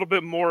him a little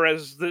bit more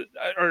as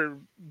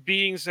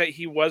beings that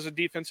he was a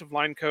defensive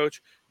line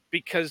coach,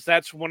 because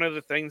that's one of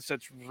the things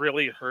that's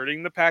really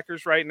hurting the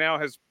Packers right now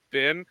has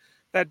been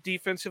that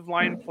defensive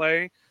line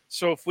play.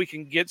 So if we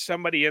can get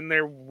somebody in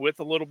there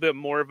with a little bit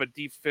more of a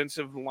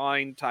defensive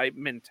line type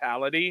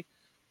mentality,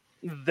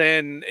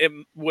 then it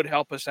would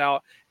help us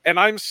out. And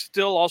I'm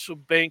still also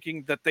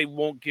banking that they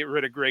won't get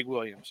rid of Greg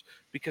Williams,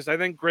 because I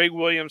think Greg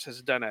Williams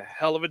has done a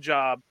hell of a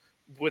job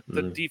with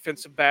the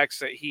defensive backs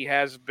that he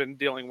has been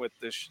dealing with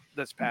this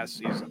past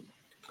season.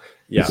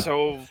 Yeah.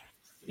 So,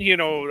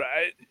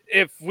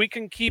 if we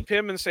can keep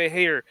him and say,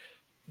 hey,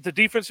 the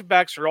defensive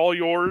backs are all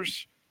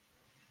yours,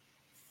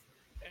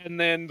 and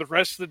then the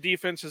rest of the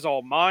defense is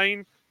all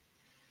mine,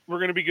 we're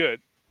going to be good.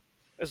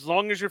 As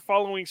long as you're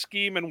following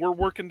scheme and we're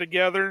working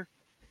together,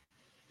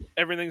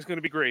 everything's going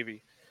to be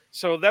gravy.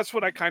 So that's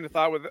what I kind of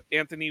thought with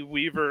Anthony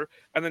Weaver.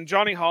 And then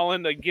Johnny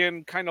Holland,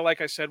 again, kind of like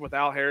I said with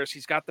Al Harris,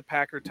 he's got the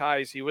Packer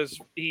ties.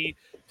 He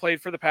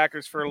played for the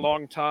Packers for a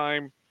long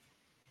time.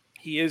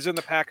 He is in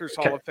the Packers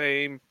Hall of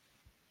Fame.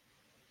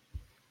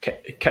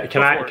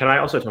 Can I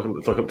also talk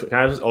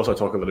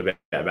a little bit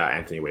about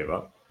Anthony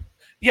Weaver?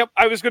 Yep,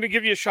 I was going to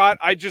give you a shot.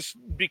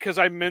 Because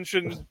I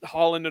mentioned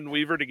Holland and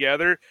Weaver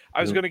together,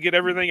 I was going to get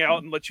everything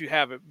out and let you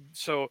have it.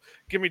 So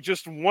give me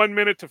just 1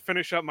 minute to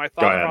finish up my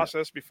thought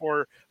process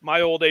before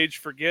my old age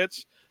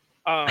forgets.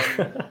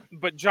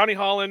 But Johnny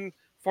Holland,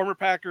 former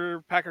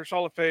Packers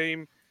Hall of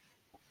Fame,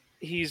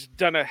 he's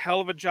done a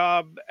hell of a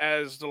job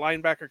as the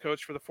linebacker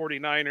coach for the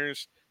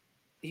 49ers.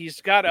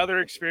 He's got other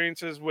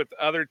experiences with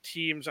other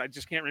teams. I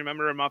just can't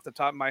remember him off the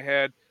top of my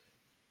head.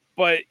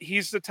 But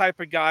he's the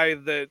type of guy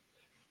that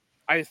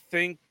I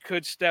think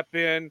could step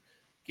in,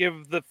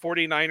 give the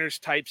 49ers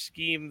type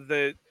scheme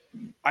that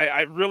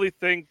I really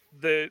think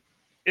that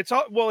it's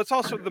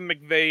also the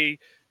McVay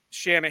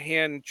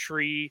Shanahan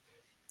tree.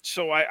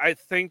 So I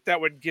think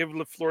that would give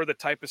LaFleur the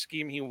type of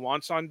scheme he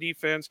wants on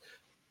defense.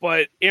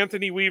 But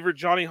Anthony Weaver,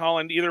 Johnny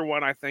Holland, either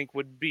one I think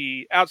would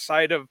be,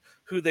 outside of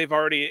who they've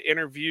already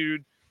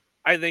interviewed,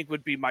 I think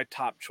would be my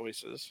top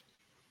choices.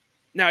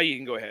 Now you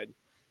can go ahead.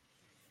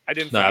 I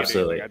didn't forget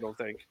anything, I don't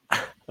think.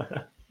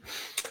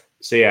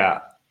 So yeah,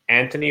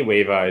 Anthony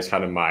Weaver is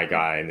kind of my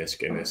guy in this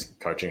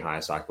coaching high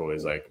cycle.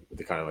 Is like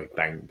the kind of like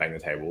bang the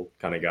table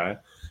kind of guy.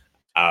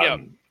 I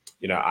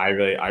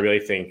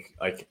really think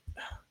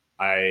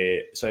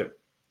so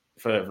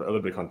for a little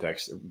bit of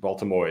context,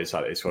 Baltimore is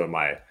sort of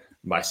my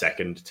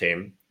second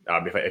team.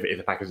 If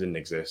the Packers didn't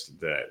exist,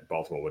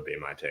 Baltimore would be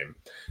my team.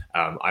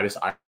 I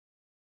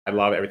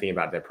love everything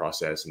about their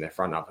process, and their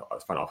front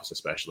office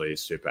especially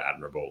is super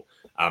admirable.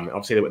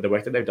 Obviously, the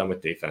work that they've done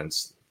with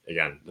defense,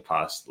 again, the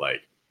past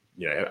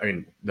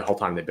the whole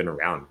time they've been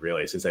around,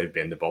 really, since they've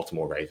been the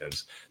Baltimore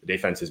Ravens, the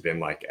defense has been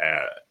like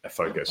a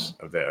focus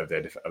of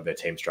their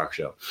team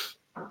structure.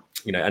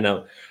 I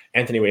know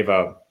Anthony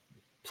Weaver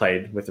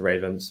played with the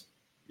Ravens.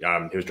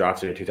 He was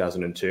drafted in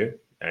 2002,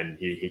 and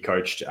he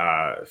coached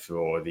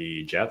for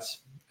the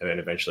Jets, and then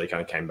eventually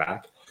kind of came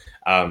back.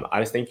 I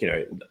just think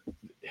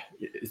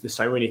there's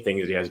so many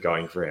things he has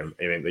going for him.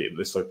 I mean,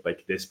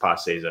 this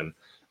past season.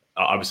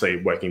 Obviously,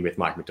 working with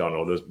Mike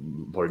McDonald was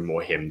probably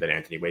more him than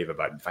Anthony Weaver,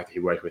 but the fact that he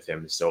worked with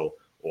him is still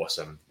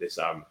awesome. This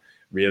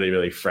really,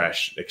 really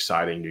fresh,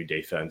 exciting new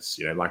defense.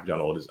 Mike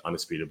McDonald is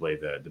undisputably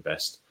the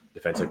best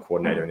defensive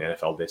coordinator in the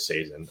NFL this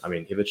season. I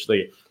mean, he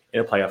literally,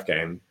 in a playoff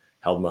game,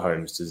 held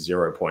Mahomes to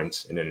 0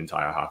 points in an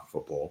entire half of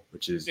football,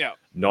 which is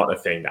not a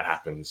thing that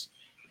happens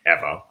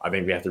ever. I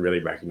think we have to really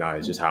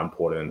recognize just how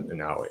important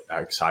and how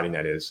exciting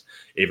that is,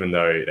 even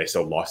though they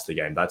still lost the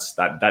game.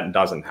 That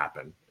doesn't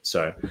happen.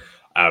 So,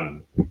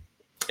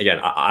 again,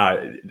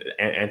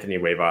 Anthony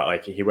Weaver,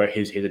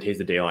 he's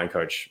the D-line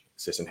coach,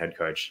 assistant head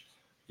coach.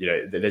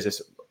 There's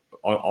this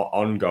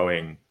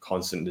ongoing,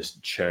 constant,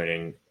 just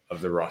churning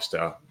of the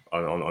roster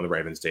on the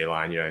Ravens D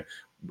line.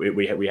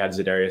 We had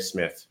Zadarius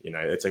Smith.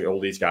 It's like all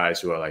these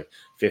guys who are like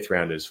fifth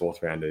rounders,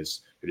 fourth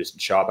rounders who just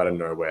show up out of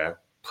nowhere,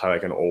 play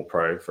like an all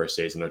pro for a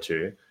season or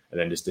two, and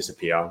then just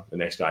disappear. The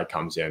next guy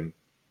comes in,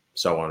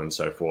 so on and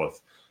so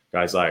forth.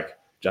 Guys like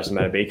Justin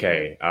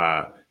Matabike,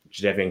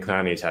 Jadeveon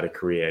Clowney's had a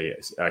career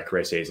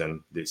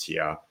season this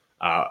year.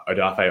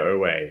 Odafe Owe,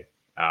 like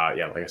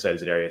I said,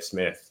 Zadarius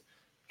Smith,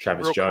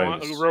 Travis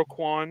Jones,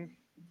 Roquan.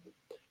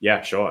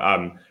 Yeah, sure.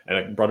 And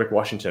like Broderick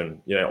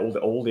Washington,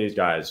 all these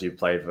guys who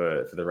play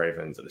for the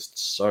Ravens are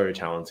just so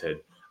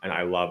talented, and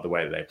I love the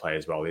way that they play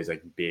as well. These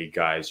like big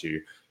guys who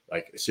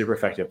like super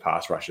effective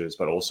pass rushers,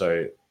 but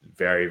also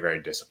very,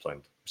 very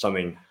disciplined.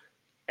 Something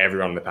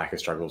everyone in the Packers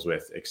struggles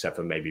with, except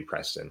for maybe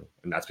Preston,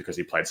 and that's because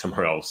he played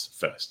somewhere else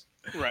first.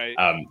 Right.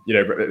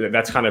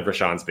 That's kind of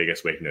Rashawn's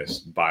biggest weakness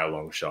by a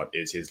long shot,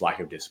 is his lack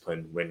of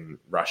discipline when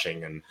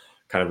rushing and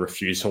kind of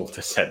refusal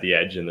to set the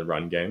edge in the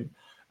run game.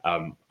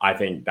 I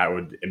think that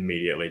would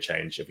immediately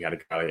change if you had a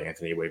guy like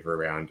Anthony Weaver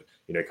around,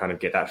 kind of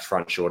get that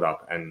front short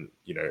up and,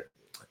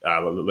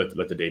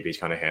 let the DBs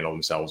kind of handle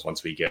themselves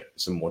once we get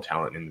some more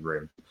talent in the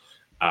room.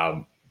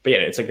 But yeah,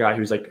 it's a guy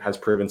who's like has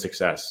proven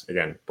success.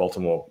 Again,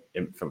 Baltimore,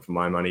 for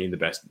my money, the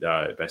best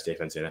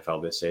defense in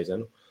NFL this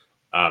season.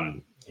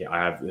 I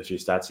have a few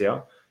stats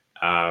here.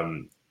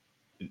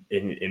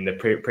 In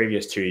the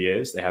previous 2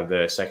 years, they have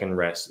the second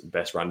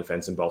best run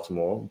defense in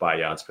Baltimore by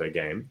yards per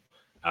game,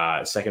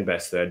 second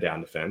best third down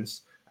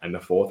defense, and the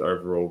fourth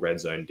overall red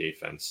zone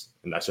defense.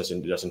 And that's just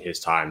in his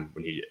time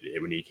when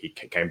he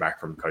came back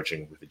from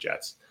coaching with the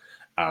Jets.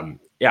 I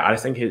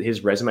just think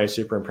his resume is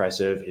super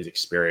impressive. His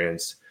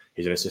experience.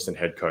 He's an assistant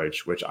head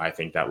coach, which I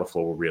think that LaFleur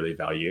will really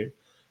value.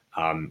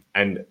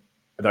 And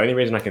the only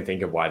reason I can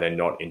think of why they're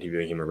not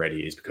interviewing him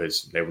already is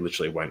because they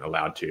literally weren't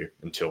allowed to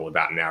until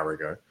about an hour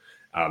ago.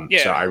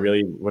 So I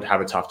really would have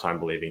a tough time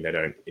believing they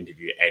don't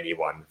interview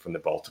anyone from the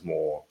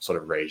Baltimore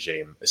sort of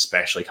regime,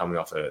 especially coming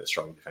off a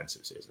strong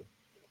defensive season.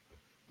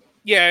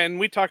 Yeah, and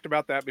we talked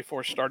about that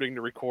before starting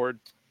to record.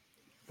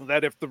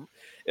 That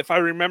if I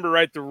remember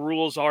right, the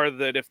rules are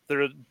that if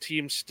the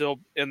team's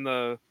still in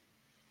the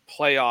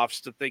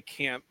playoffs, that they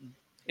can't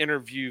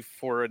interview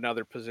for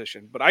another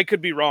position. But I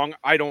could be wrong.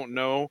 I don't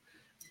know.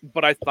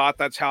 But I thought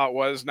that's how it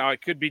was. Now,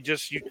 it could be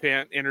just you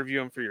can't interview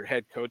them for your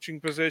head coaching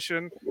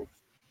position.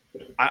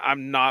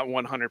 I'm not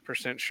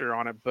 100% sure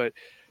on it. But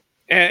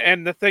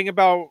and the thing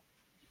about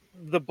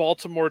the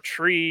Baltimore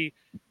tree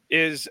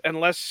is,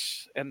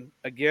 unless, and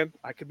again,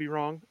 I could be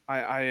wrong.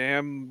 I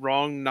am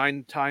wrong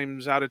 9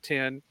 times out of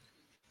 10.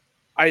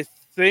 I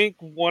think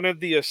one of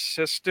the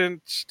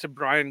assistants to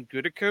Brian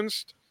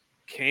Gutekunst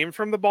came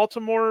from the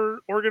Baltimore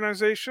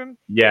organization.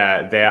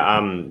 Yeah,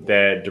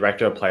 their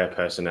director of player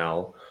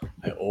personnel.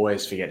 I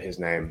always forget his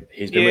name.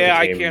 He's been with the team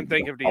I can't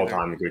think of it the whole either.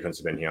 time Gutekunst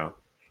has been here.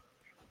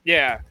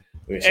 Yeah,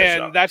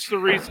 and that's the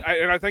reason.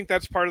 And I think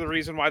that's part of the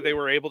reason why they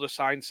were able to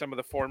sign some of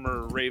the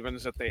former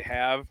Ravens that they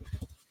have,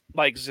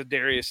 like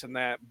Zadarius and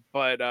that.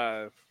 But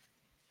I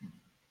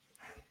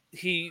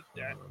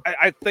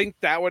think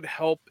that would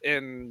help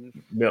in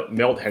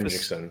Milt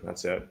Hendrickson.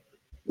 That's it.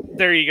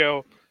 There you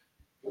go.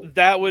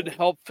 That would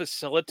help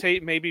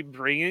facilitate maybe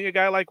bringing a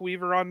guy like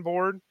Weaver on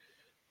board.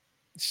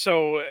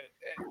 So,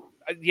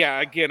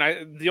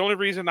 again, the only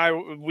reason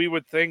we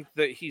would think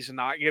that he's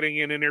not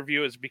getting an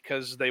interview is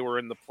because they were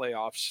in the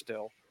playoffs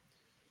still.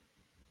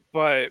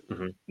 But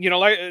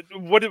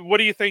what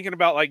are you thinking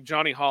about like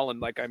Johnny Holland,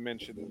 like I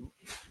mentioned?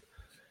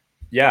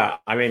 Yeah,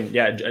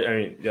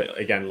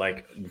 again,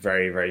 like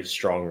very, very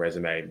strong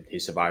resume. He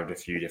survived a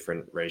few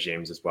different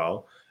regimes as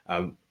well.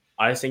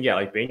 I think,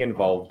 like being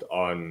involved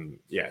on,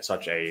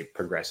 such a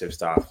progressive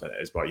staff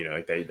as well,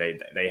 like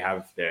they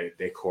have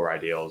their core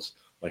ideals,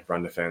 like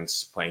run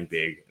defense, playing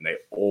big, and they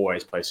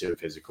always play super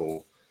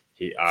physical.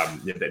 They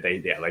don't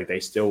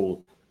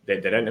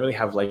really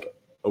have like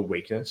a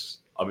weakness.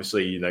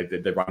 Obviously,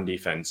 the run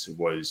defense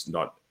was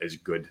not as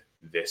good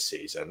this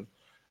season.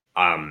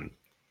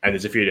 And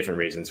there's a few different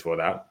reasons for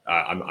that.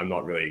 I'm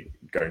not really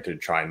going to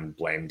try and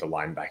blame the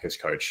linebackers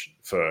coach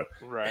for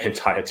the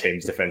entire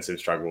team's defensive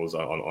struggles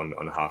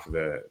on half of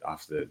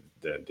the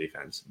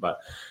defense. But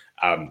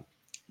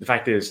the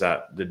fact is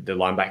that the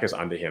linebackers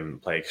under him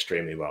play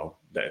extremely well.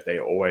 They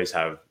always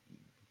have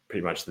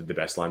pretty much the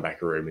best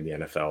linebacker room in the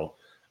NFL.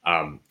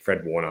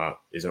 Fred Warner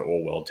is an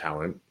all-world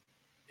talent,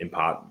 in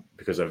part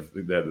because of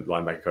the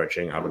linebacker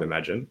coaching, I would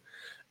imagine.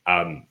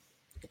 I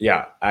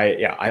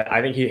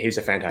think he's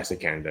a fantastic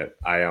candidate.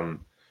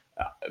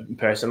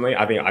 Personally,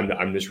 I think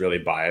I'm just really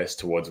biased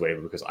towards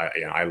Weaver because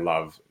I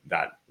love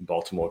that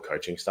Baltimore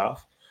coaching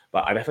staff.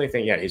 But I definitely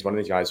think he's one of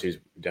these guys who's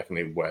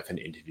definitely worth an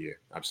interview.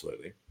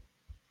 Absolutely.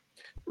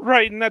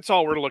 Right, and that's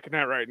all we're looking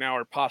at right now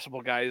are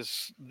possible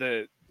guys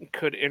that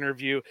could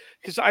interview,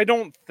 because I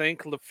don't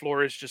think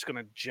LaFleur is just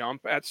going to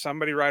jump at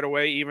somebody right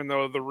away, even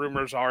though the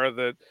rumors are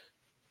that,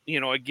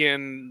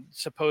 again,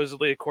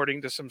 supposedly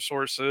according to some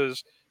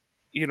sources,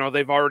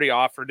 they've already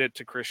offered it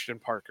to Christian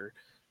Parker.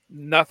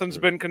 Nothing's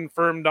been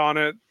confirmed on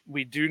it.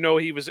 We do know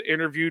he was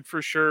interviewed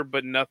for sure,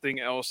 but nothing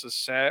else is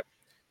set.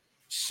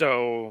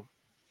 So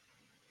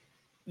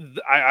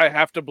I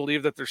have to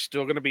believe that they're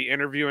still going to be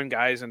interviewing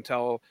guys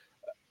until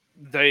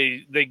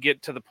they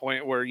get to the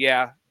point where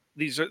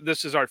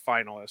this is our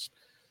finalist.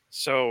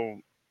 So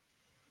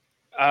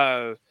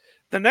uh,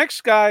 the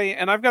next guy,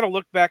 and I've got to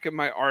look back at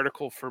my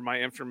article for my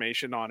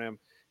information on him,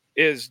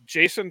 is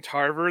Jason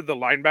Tarver, the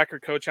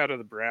linebacker coach out of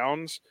the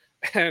Browns.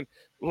 And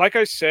like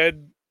I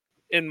said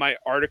in my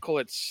article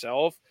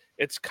itself,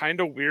 it's kind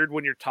of weird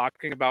when you're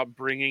talking about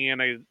bringing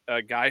in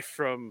a guy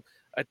from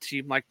a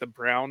team like the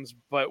Browns,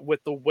 but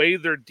with the way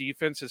their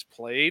defense has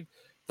played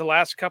the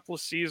last couple of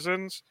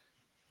seasons,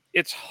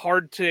 it's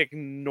hard to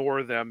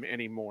ignore them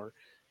anymore.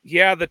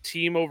 Yeah, the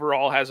team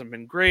overall hasn't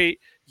been great.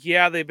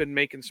 Yeah, they've been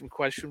making some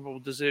questionable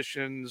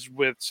decisions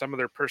with some of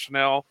their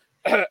personnel.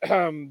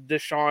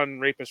 Deshaun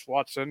Rapist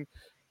Watson.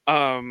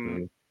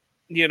 Um,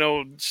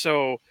 Mm.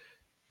 so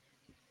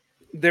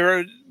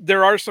there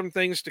are some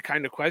things to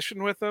kind of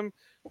question with them,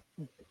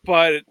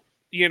 but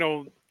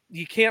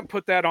you can't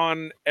put that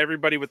on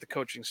everybody with the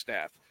coaching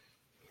staff.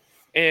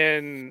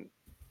 And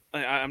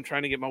I'm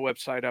trying to get my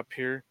website up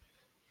here.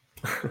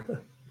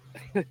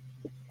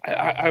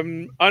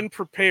 I'm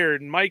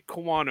unprepared. Mike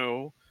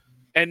Kawano,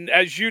 and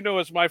as you know,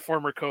 as my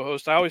former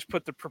co-host, I always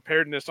put the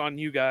preparedness on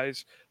you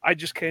guys. I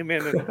just came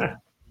in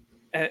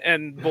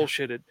and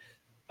bullshitted.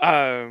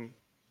 Um,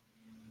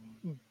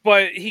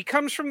 but he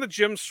comes from the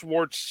Jim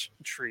Schwartz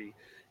tree,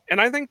 and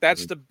I think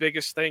that's the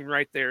biggest thing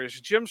right there. Is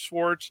Jim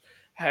Schwartz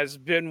has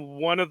been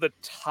one of the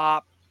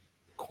top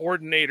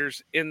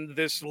coordinators in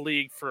this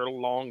league for a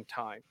long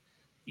time.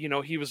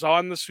 He was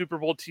on the Super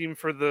Bowl team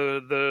for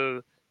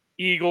the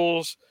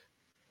Eagles.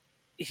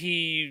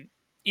 He,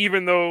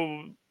 even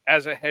though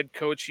as a head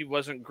coach he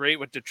wasn't great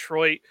with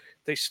Detroit,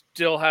 they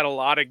still had a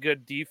lot of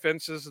good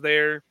defenses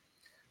there.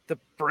 The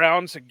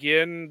Browns,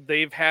 again,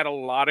 they've had a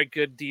lot of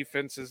good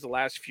defenses the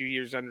last few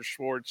years under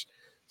Schwartz.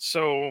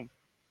 So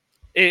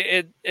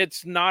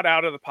it's not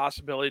out of the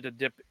possibility to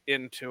dip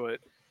into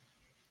it.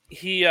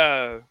 He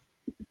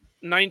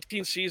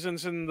 19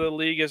 seasons in the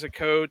league as a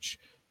coach,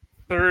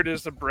 third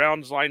as the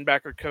Browns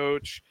linebacker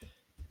coach.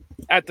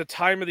 At the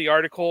time of the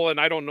article, and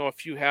I don't know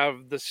if you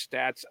have the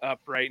stats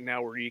up right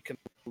now where you can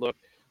look,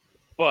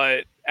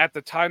 but at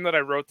the time that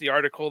I wrote the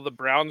article, the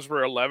Browns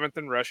were 11th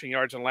in rushing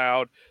yards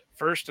allowed,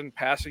 first in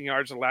passing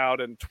yards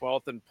allowed, and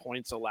 12th in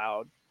points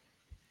allowed.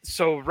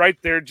 So right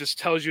there just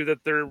tells you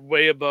that they're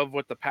way above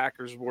what the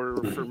Packers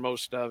were for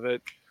most of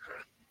it.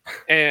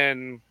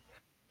 And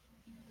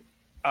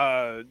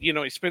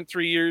he spent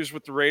 3 years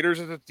with the Raiders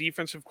as a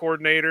defensive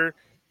coordinator,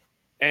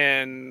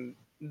 and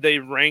they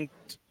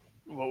ranked,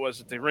 what was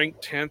it? They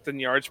ranked 10th in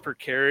yards per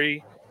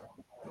carry.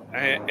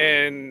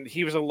 And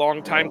he was a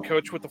longtime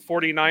coach with the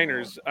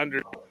 49ers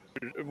under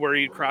where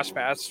he crossed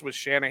paths with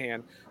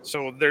Shanahan.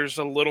 So there's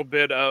a little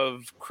bit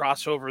of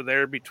crossover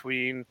there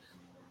between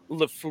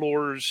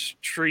LaFleur's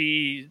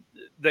tree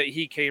that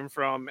he came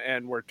from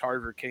and where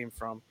Tarver came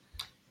from.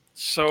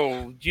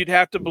 So you'd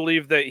have to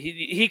believe that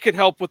he could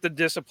help with the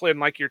discipline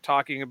like you're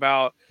talking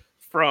about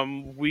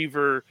from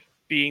Weaver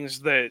beings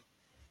that,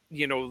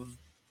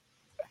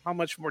 how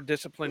much more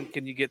discipline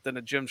can you get than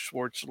a Jim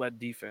Schwartz led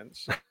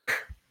defense?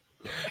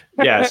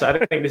 Yeah, so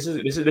I think this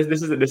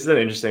is an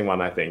interesting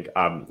one. I think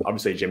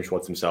obviously Jim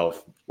Schwartz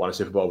himself won a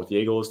Super Bowl with the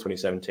Eagles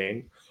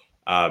 2017.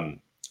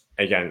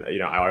 Again,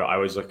 I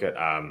always look at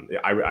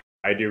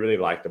I do really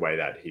like the way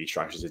that he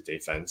structures his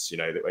defense.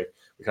 That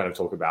we kind of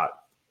talk about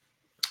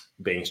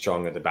being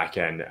strong at the back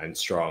end and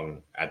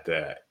strong at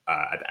the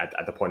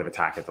point of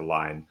attack at the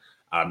line.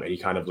 And he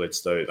kind of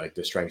lets the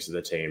strengths of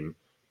the team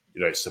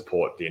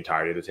support the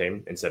entirety of the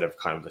team instead of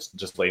kind of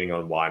just leaning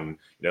on one.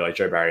 Like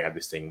Joe Barry had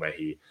this thing where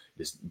he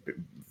just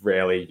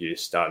rarely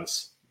used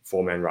stunts,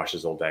 4-man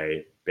rushes all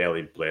day,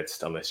 barely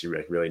blitzed unless you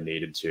really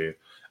needed to,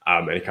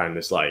 and he kind of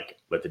just let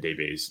the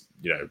DBs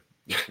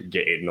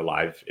get eaten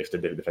alive if the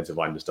defensive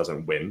line just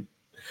doesn't win.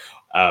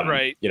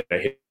 Right. He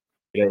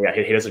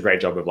does a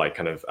great job of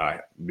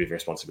moving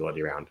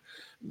responsibility around.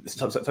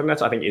 Something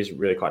that I think is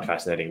really quite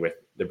fascinating with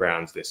the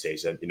Browns this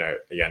season.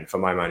 Again, for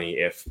my money,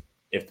 if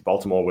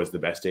Baltimore was the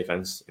best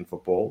defense in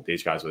football,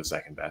 these guys were the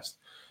second best.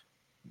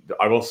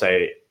 I will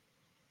say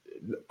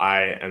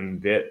I am a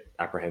bit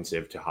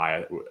apprehensive to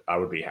hire. I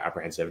would be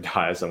apprehensive to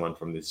hire someone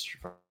from this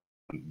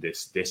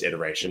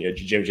iteration.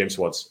 Jim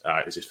Schwartz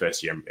is his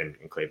first year in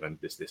Cleveland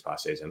this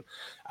past season.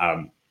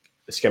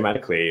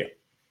 Schematically,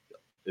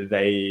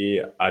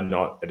 they are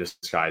not a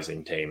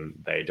disguising team.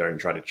 They don't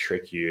try to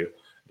trick you.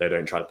 They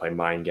don't try to play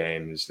mind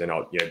games. They're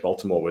not.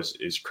 Baltimore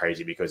is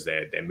crazy because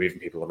they're moving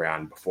people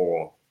around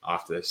before,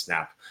 after the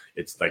snap.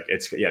 It's the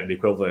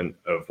equivalent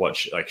of what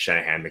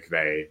Shanahan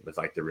McVay with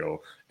the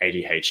real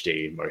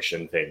ADHD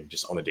motion thing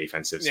just on the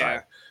defensive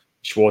side.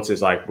 Schwartz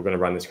is we're going to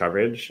run this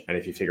coverage, and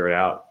if you figure it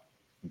out,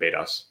 beat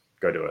us.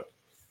 Go do it.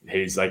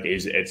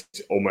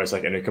 It's almost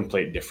in a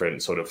complete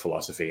different sort of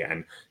philosophy,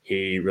 and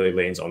he really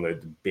leans on the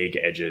big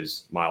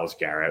edges. Myles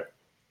Garrett,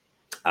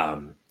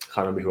 can't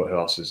remember who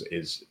else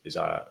is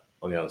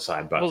on the other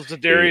side, but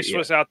Zadarius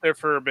was out there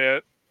for a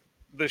bit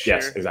this year.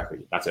 Yes, exactly.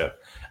 That's it.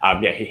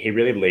 He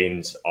really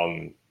leans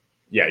on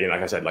yeah,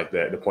 like I said, like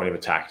the point of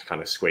attack to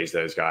kind of squeeze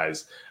those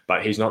guys,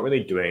 but he's not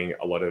really doing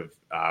a lot of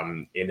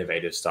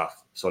innovative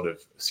stuff, sort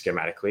of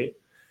schematically.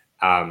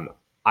 Um,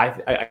 I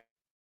think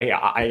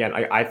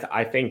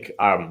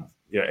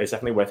it's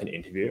definitely worth an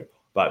interview,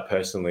 but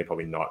personally,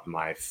 probably not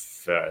my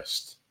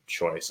first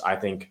choice. I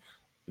think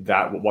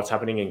that what's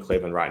happening in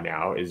Cleveland right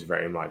now is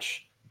very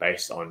much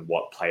based on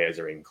what players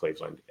are in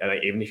Cleveland. And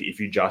like, even if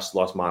you just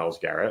lost Myles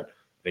Garrett,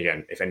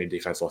 again, if any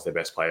defense lost their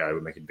best player, it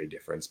would make a big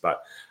difference.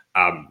 But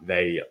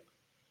they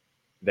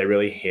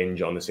really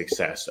hinge on the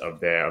success of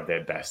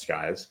their best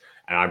guys.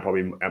 And I'm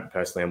probably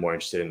personally I'm more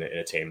interested in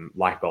a team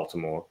like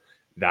Baltimore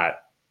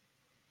that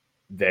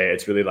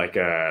it's really like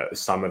a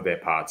sum of their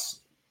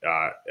parts.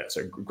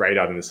 So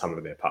greater than the sum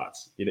of their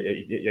parts. You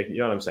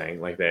know what I'm saying?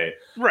 Like Right,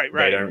 they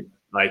right. don't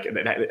like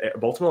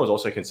Baltimore has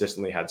also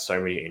consistently had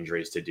so many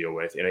injuries to deal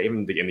with.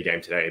 Even in the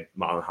game today,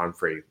 Marlon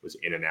Humphrey was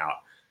in and out,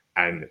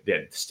 and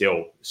they're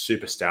still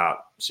super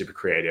stout, super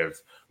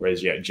creative.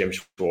 Whereas Jim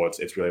Schwartz,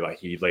 it's really like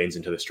he leans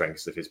into the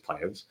strengths of his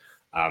players.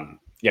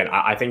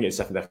 I think it's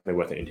definitely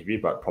worth an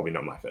interview, but probably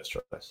not my first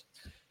choice.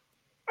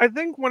 I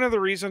think one of the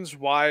reasons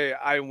why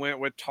I went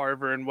with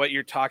Tarver and what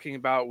you're talking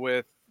about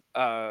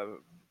uh,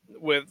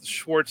 with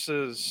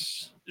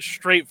Schwartz's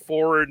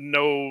straightforward,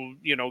 no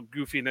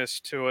goofiness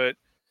to it,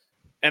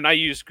 and I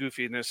use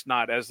goofiness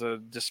not as a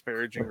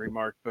disparaging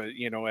remark, but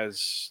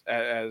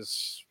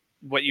as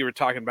what you were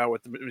talking about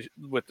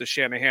with the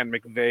Shanahan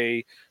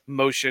McVay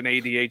motion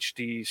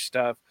ADHD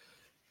stuff.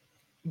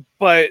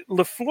 But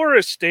LaFleur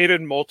has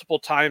stated multiple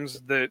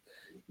times that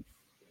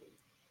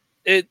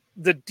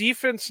the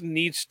defense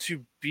needs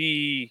to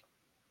be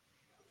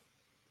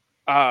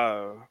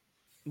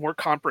more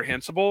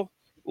comprehensible,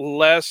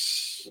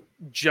 less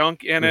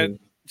junk in it,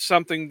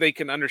 something they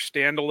can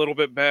understand a little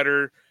bit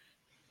better,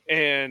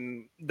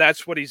 and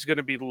that's what he's going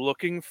to be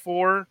looking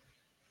for.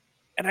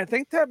 And I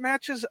think that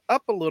matches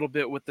up a little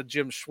bit with the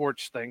Jim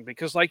Schwartz thing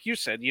because, like you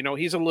said,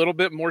 he's a little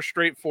bit more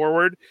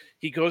straightforward.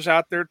 He goes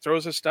out there,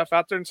 throws his stuff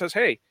out there, and says,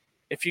 "Hey,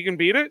 if you can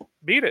beat it,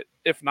 beat it.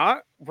 If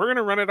not, we're going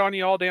to run it on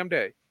you all damn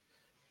day."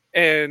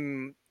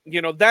 And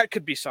that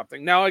could be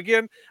something. Now,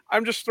 again,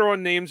 I'm just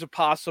throwing names of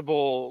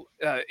possible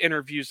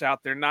interviews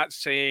out there, not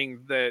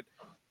saying that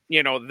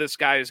this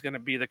guy is going to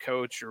be the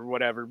coach or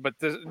whatever, but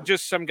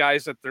just some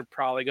guys that they're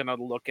probably going to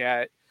look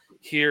at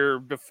here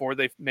before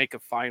they make a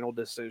final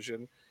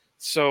decision.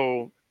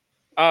 So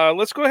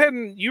let's go ahead,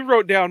 and you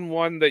wrote down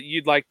one that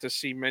you'd like to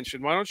see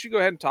mentioned. Why don't you go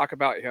ahead and talk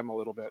about him a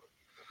little bit?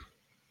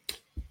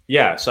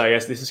 Yeah, so I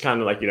guess this is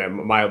kind of like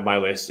my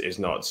list is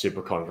not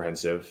super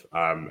comprehensive,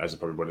 as it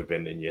probably would have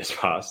been in years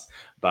past,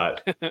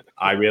 but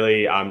I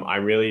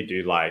really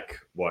do like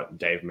what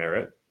Dave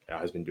Merritt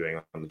has been doing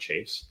on the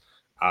Chiefs.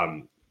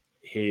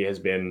 He has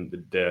been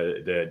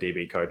the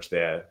DB coach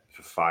there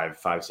for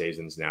five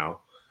seasons now,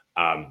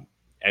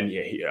 and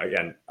yeah,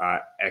 again,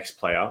 ex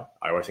player.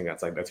 I always think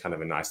that's kind of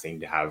a nice thing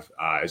to have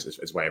as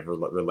a way of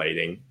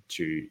relating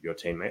to your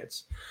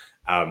teammates.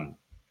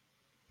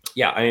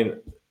 Yeah, I mean,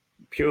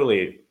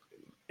 purely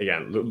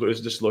again,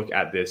 let's just look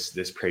at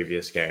this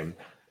previous game.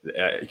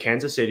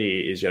 Kansas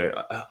City is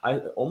I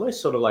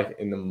almost sort of like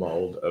in the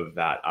mold of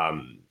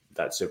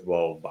that Super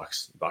Bowl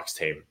Bucks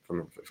team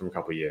from a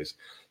couple of years.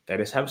 They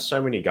just have so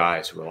many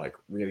guys who are like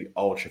really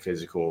ultra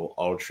physical,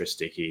 ultra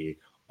sticky,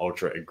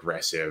 ultra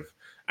aggressive,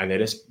 and they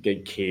just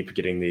keep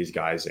getting these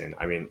guys in.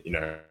 I mean,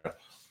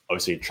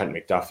 obviously Trent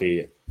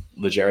McDuffie,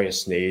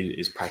 L'Jarius Sneed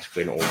is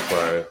practically an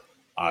all-pro.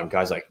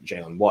 Guys like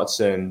Jalen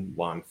Watson,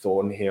 Juan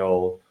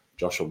Thornhill,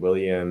 Joshua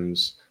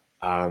Williams.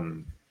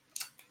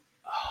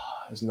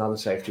 There's another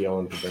safety I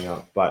wanted to bring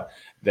up, but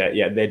their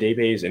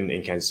DBs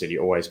in Kansas City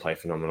always play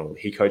phenomenal.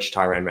 He coached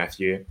Tyrann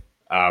Mathieu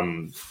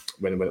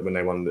when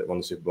they won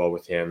the Super Bowl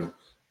with him.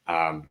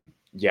 I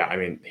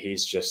mean,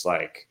 he's just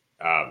like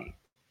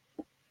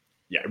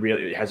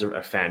really has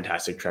a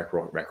fantastic track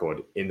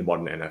record in the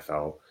modern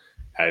NFL,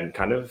 and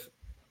kind of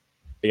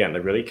again,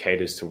 it really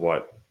caters to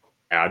what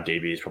our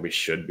DBs probably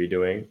should be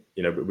doing.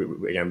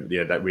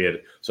 That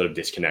weird sort of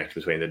disconnect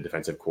between the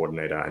defensive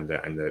coordinator and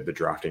the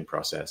drafting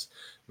process.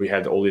 We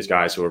had all these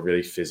guys who are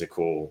really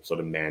physical, sort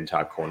of man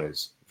type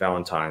corners: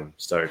 Valentine,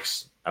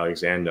 Stokes,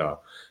 Alexander,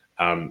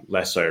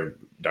 less so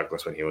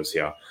Douglas when he was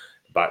here.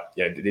 But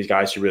yeah, these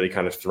guys who really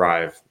kind of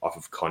thrive off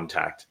of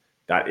contact.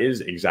 That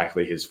is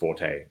exactly his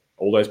forte.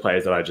 All those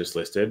players that I just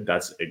listed,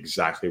 that's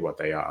exactly what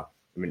they are.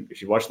 I mean,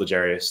 if you watch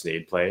L'Jarius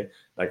Sneed play,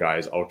 that guy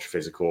is ultra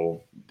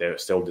physical. They're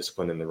still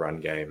disciplined in the run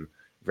game.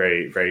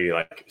 Very, very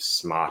like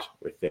smart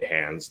with their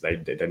hands.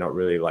 They're not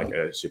really like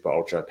a super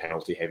ultra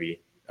penalty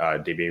heavy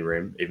DB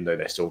room, even though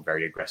they're still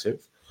very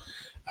aggressive.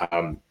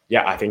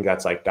 I think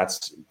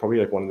that's probably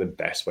like one of the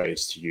best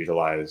ways to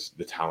utilize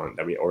the talent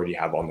that we already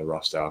have on the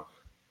roster.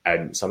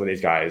 And some of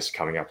these guys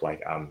coming up,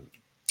 like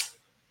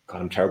God,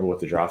 I'm terrible with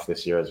the draft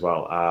this year as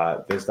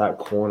well. There's that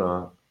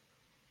corner.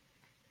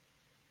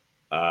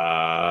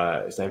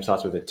 His name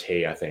starts with a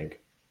T, I think.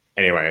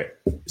 Anyway,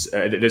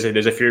 there's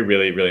a few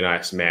really, really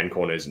nice man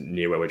corners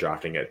near where we're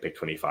drafting at pick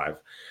 25.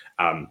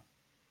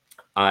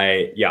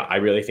 I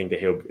really think that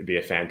he'll be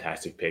a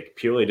fantastic pick,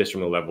 purely just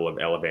from the level of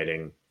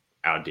elevating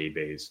our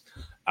DBs.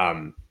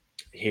 Again,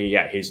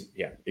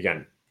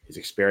 he's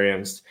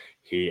experienced.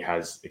 He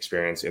has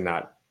experience in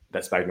that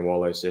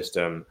Spagnuolo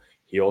system.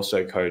 He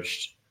also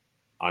coached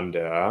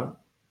under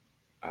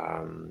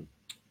um,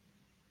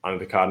 under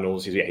the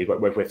Cardinals. He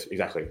worked with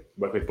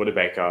Buda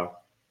Baker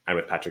and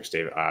with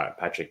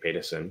Patrick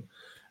Peterson.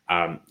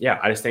 I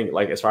just think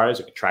like as far as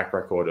a track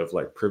record of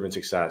like proven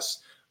success,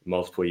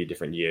 multiple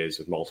different years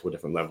with multiple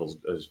different levels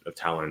of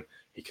talent,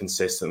 he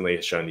consistently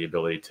has shown the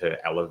ability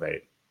to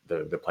elevate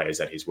the players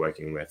that he's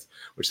working with,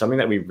 which is something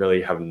that we really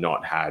have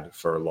not had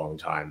for a long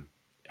time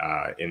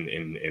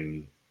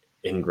in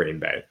Green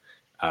Bay.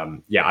 I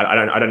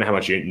don't know how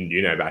much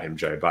you know about him,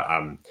 Joe, but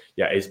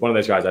he's one of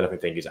those guys I don't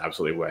think is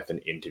absolutely worth an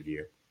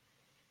interview.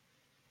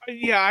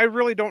 Yeah, I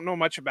really don't know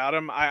much about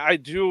him. I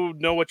do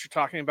know what you're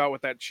talking about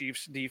with that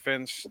Chiefs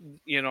defense.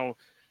 You know,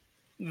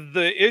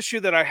 the issue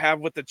that I have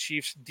with the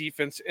Chiefs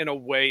defense in a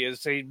way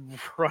is they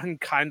run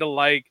kind of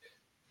like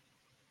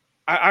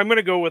I'm going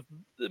to go with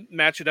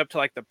match it up to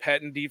like the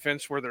Pettin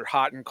defense where they're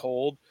hot and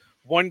cold.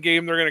 One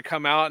game they're going to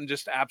come out and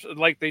just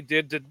like they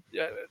did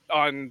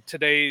on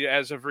today,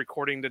 as of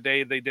recording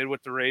today, they did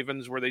with the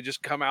Ravens where they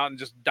just come out and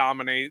just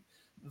dominate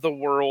the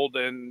world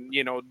and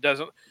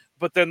doesn't.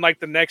 But then like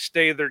the next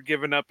day they're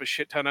giving up a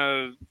shit ton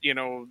of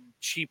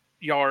cheap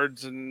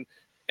yards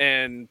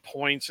and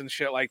points and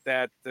shit like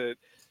that.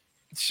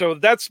 So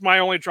that's my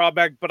only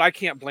drawback. But I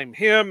can't blame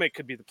him. It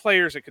could be the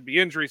players. It could be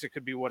injuries. It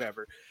could be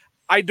whatever.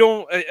 I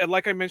don't,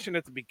 like I mentioned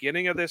at the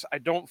beginning of this, I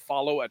don't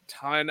follow a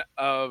ton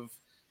of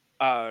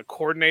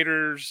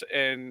coordinators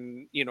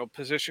and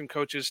position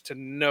coaches to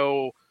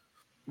know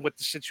what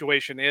the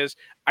situation is.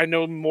 I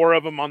know more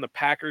of them on the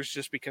Packers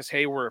just because,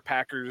 hey, we're a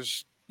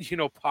Packers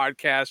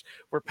podcast,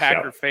 we're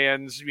Packer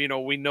fans, we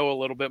know a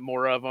little bit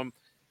more of them.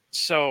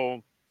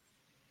 So,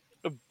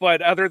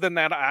 but other than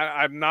that,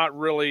 I'm not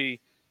really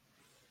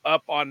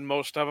up on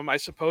most of them. I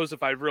suppose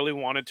if I really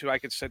wanted to, I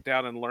could sit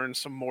down and learn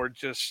some more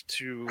just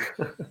to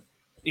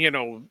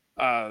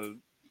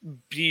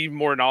be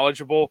more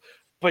knowledgeable.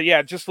 But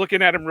yeah, just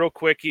looking at him real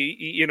quick,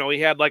 he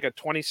had like a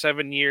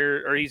 27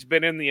 year, or he's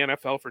been in the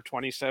NFL for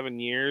 27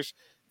 years.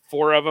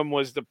 4 of them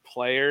was the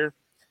player.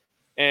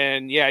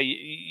 And yeah,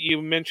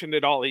 you mentioned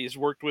it all. He's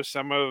worked with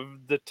some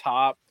of the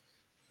top,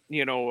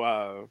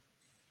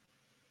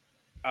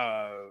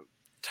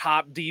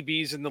 top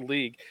DBs in the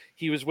league.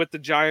 He was with the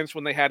Giants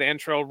when they had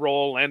Antrell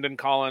Roll, Landon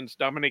Collins,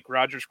 Dominique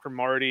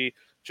Rodgers-Cromartie,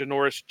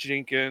 Janoris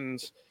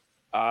Jenkins.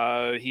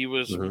 He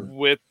was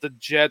with the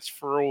Jets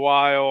for a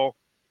while.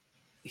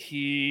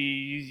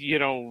 He,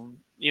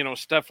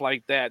 stuff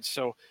like that.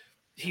 So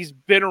he's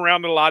been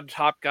around a lot of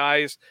top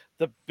guys.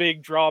 The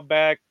big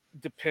drawback,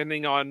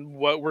 depending on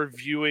what we're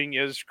viewing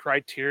as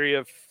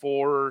criteria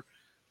for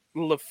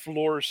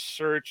LaFleur's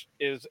search,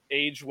 is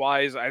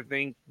age-wise. I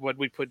think what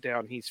we put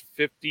down, he's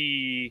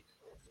 52,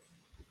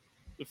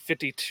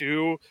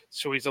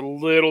 so he's a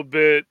little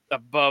bit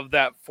above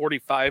that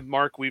 45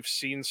 mark we've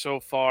seen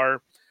so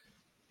far.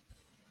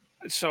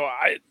 So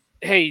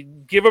hey,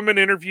 give him an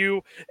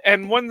interview.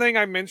 And one thing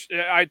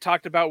I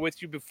talked about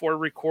with you before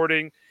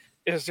recording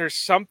is there's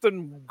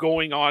something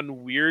going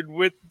on weird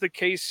with the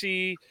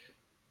KC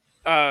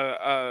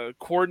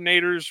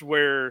coordinators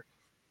where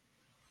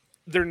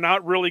they're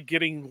not really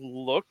getting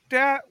looked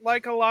at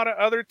like a lot of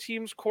other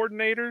teams'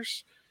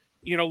 coordinators.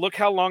 Look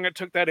how long it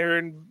took that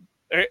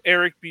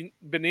Eric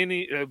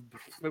Benini.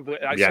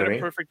 I said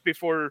it perfect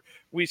before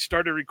we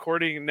started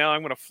recording, and now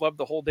I'm going to flub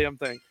the whole damn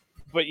thing.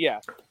 But yeah,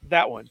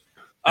 that one.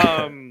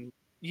 And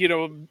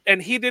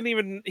he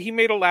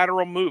made a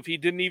lateral move. He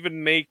didn't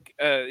even make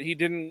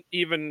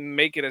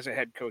it as a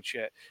head coach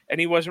yet, and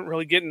he wasn't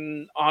really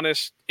getting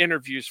honest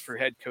interviews for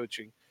head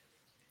coaching.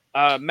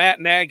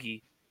 Matt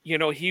Nagy,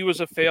 he was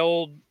a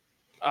failed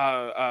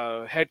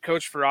head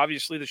coach for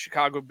obviously the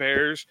Chicago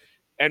Bears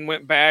and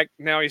went back.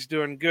 Now he's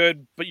doing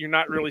good, but you're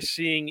not really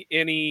seeing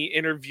any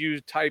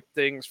interview type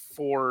things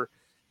for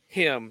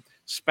him.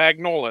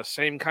 Spagnuolo,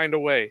 same kind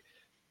of way.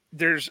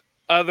 There's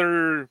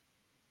other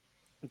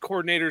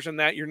coordinators in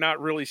that you're not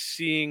really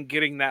seeing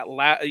getting that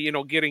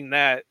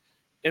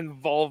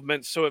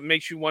involvement. So it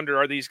makes you wonder,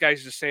 are these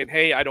guys just saying,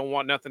 hey, I don't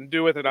want nothing to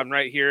do with it. I'm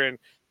right here in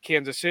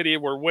Kansas City.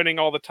 We're winning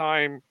all the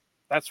time.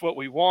 That's what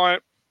we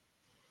want.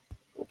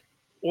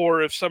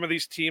 Or if some of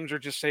these teams are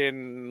just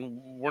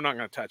saying, we're not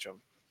going to touch them.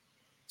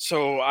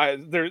 So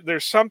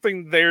there's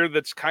something there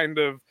that's kind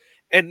of,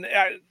 and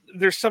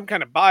there's some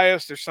kind of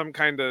bias. There's some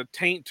kind of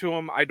taint to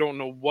them. I don't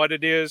know what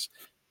it is.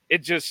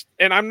 It just,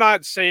 and I'm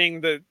not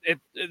saying that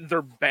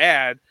they're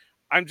bad.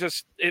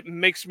 It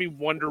makes me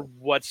wonder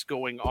what's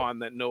going on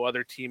that no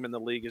other team in the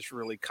league is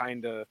really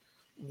kind of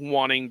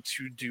wanting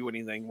to do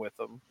anything with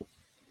them.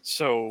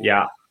 So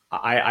yeah,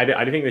 I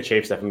think the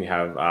Chiefs definitely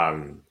have.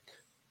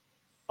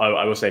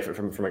 I will say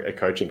from a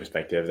coaching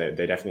perspective,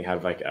 they definitely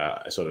have like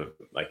a sort of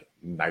like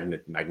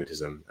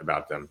magnetism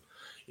about them.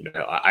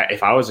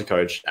 If I was a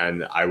coach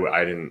and I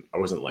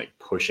wasn't like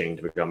pushing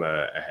to become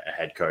a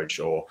head coach,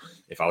 or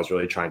if I was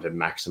really trying to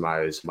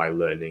maximize my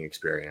learning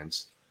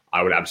experience,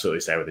 I would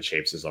absolutely stay with the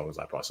Chiefs as long as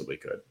I possibly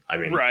could. I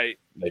mean, Right.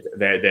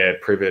 they're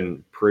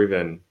proven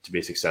to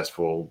be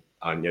successful.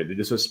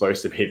 This was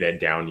supposed to be their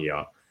down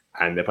year,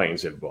 and they're playing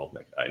Super Bowl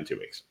in 2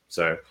 weeks.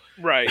 So,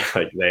 Right.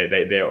 like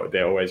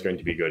they're always going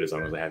to be good as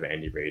long as they have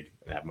Andy Reid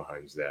and have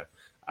Mahomes there.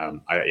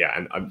 And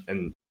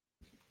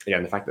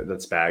the fact that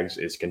Spags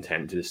is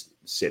content to just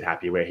sit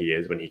happy where he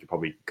is when he could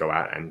probably go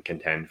out and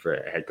contend for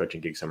a head coaching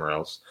gig somewhere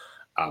else.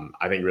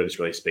 I think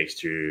really speaks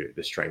to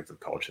the strength of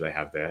culture they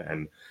have there.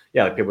 And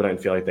yeah, like people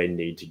don't feel like they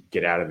need to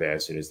get out of there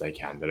as soon as they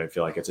can. They don't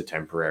feel like it's a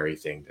temporary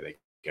thing that they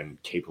can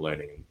keep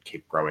learning and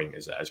keep growing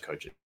as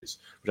coaches, which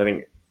I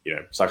think,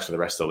 sucks for the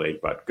rest of the league,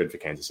 but good for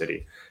Kansas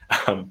City.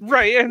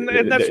 Right. And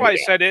that's why I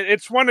said it.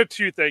 It's one of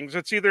two things.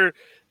 It's either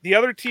the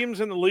other teams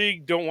in the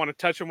league don't want to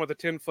touch them with a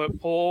 10-foot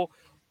pole,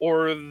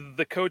 or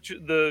the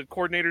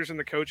coordinators and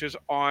the coaches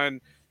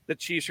on the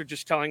Chiefs are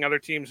just telling other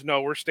teams,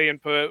 no, we're staying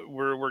put.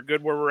 We're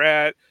good where we're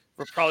at.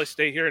 We'll probably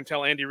stay here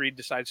until Andy Reid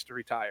decides to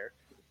retire.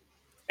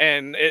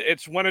 And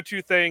it's one of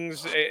two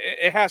things.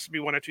 It has to be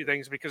one of two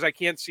things, because I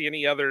can't see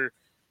any other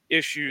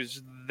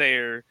issues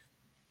there.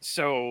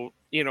 So,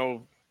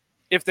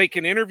 if they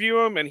can interview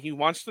him and he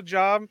wants the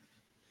job,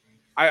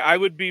 I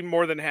would be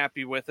more than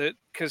happy with it,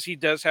 because he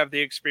does have the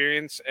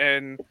experience,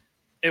 and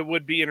it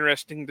would be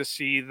interesting to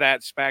see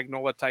that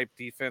Spagnuolo type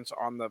defense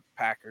on the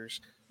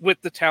Packers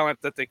with the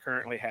talent that they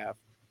currently have.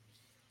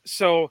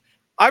 So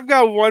I've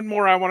got one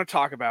more I want to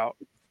talk about,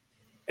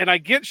 and I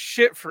get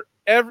shit for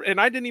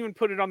and I didn't even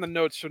put it on the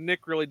notes, so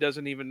Nick really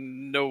doesn't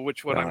even know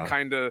which one I'm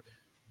kind of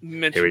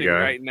mentioning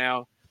right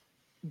now.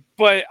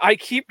 But I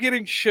keep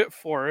getting shit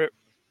for it.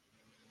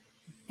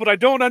 But I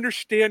don't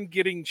understand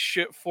getting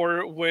shit for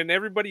it when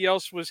everybody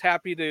else was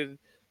happy to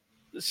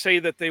say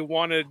that they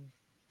wanted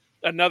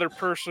another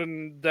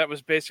person that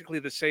was basically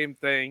the same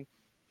thing.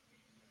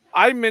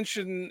 I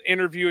mentioned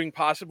interviewing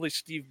possibly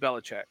Steve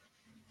Belichick.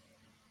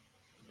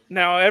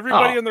 Now,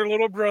 everybody and their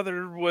little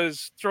brother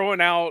was throwing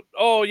out,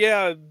 "Oh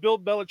yeah, Bill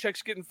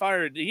Belichick's getting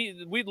fired.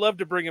 We'd love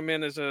to bring him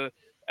in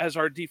as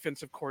our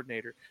defensive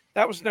coordinator."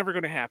 That was never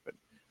going to happen.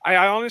 I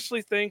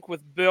honestly think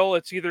with Bill,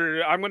 it's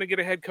either I'm going to get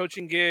a head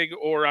coaching gig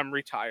or I'm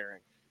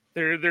retiring.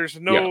 There's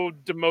no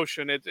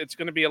demotion. It's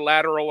going to be a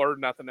lateral or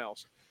nothing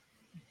else.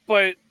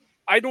 But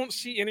I don't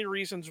see any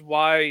reasons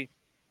why.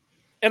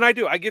 And I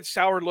do. I get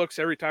sour looks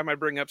every time I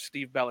bring up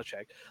Steve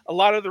Belichick. A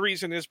lot of the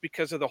reason is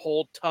because of the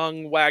whole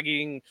tongue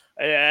wagging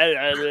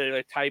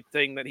type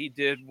thing that he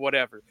did,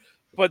 whatever.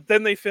 But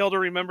then they fail to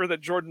remember that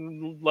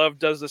Jordan Love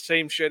does the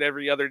same shit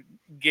every other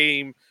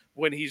game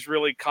when he's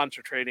really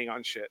concentrating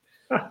on shit.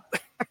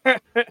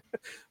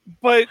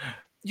 But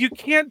you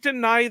can't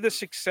deny the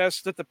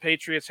success that the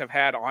Patriots have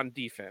had on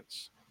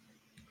defense.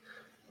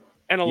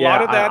 And a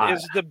lot of that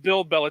is the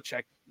Bill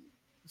Belichick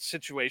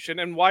situation.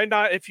 And why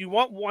not, if you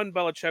want one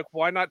Belichick,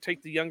 why not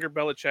take the younger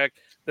Belichick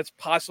that's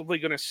possibly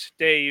going to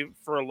stay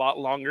for a lot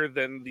longer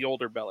than the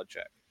older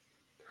Belichick?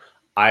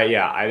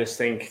 I just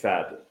think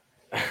that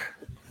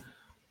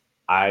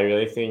I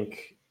really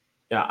think,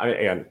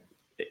 again,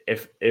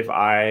 if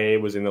I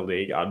was in the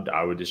league,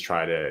 I would just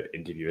try to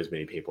interview as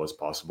many people as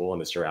possible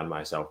and to surround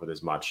myself with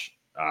as much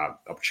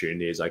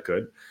opportunity as I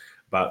could.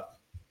 But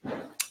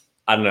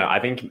I don't know. I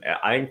think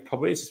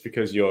probably it's just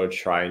because you're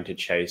trying to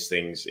chase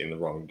things in the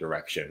wrong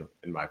direction,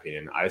 in my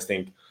opinion. I just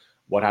think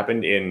what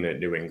happened in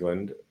New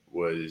England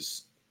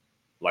was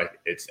like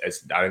it's.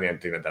 I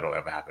don't think that that'll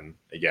ever happen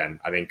again.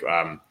 I think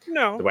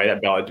no, the way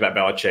that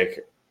Belichick,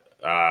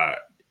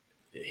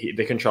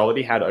 the control that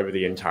he had over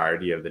the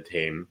entirety of the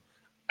team,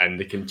 and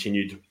the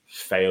continued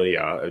failure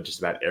of just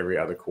about every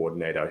other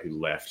coordinator who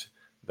left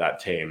that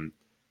team.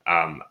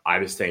 I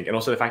just think, and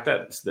also the fact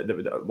that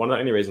one of the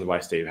only reasons why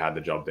Steve had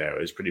the job there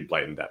was pretty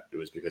blatant, that it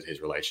was because of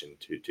his relation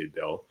to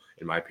Bill,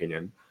 in my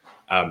opinion.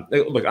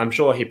 Look, I'm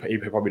sure he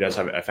probably does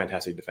have a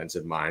fantastic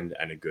defensive mind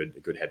and a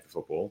good head for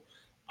football.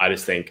 I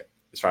just think,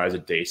 as far as a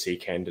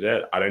DC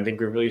candidate, I don't think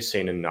we've really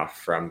seen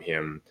enough from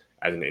him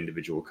as an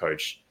individual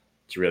coach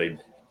to really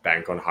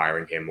bank on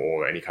hiring him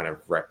or any kind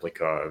of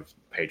replica of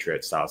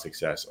Patriot style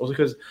success. Also,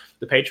 because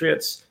the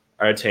Patriots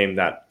are a team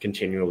that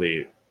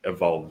continually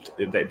evolved.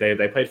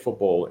 They played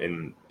football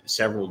in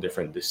several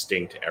different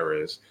distinct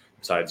eras,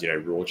 besides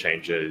rule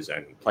changes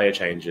and player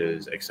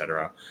changes,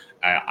 etc.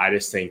 I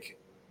just think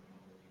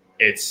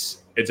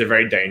it's a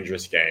very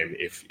dangerous game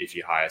if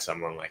you hire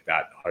someone like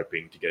that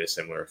hoping to get a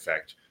similar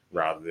effect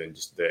rather than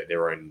just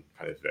their own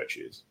kind of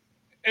virtues.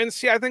 And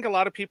see, I think a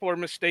lot of people are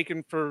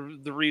mistaken for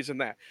the reason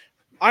that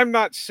I'm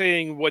not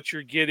saying what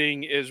you're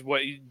getting is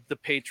what the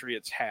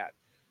Patriots had,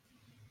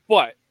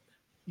 but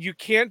you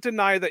can't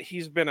deny that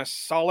he's been a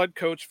solid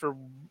coach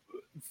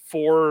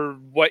for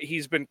what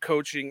he's been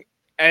coaching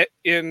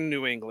in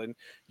New England.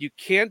 You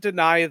can't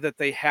deny that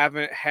they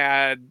haven't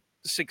had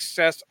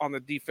success on the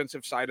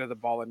defensive side of the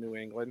ball in New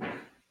England.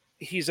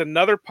 He's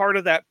another part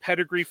of that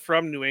pedigree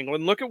from New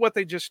England. Look at what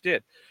they just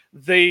did.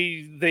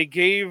 They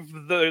gave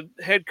the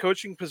head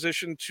coaching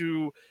position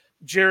to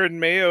Jared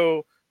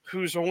Mayo,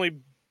 who's only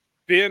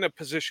been a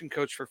position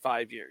coach for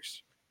 5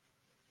 years.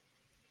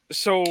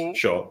 So,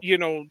 Sure.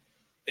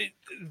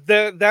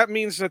 that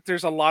means that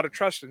there's a lot of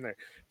trust in there.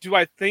 Do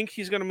I think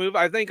he's going to move?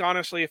 I think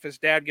honestly, if his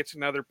dad gets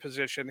another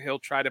position, he'll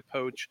try to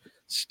poach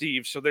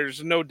Steve. So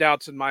there's no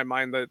doubts in my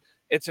mind that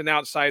it's an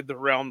outside the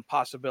realm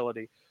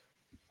possibility.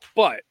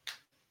 But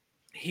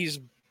he's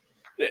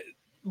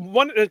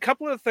a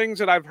couple of things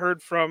that I've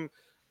heard from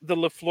the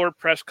LaFleur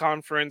press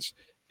conference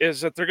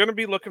is that they're going to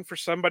be looking for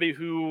somebody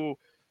who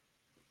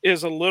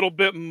is a little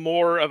bit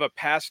more of a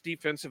pass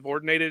defensive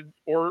oriented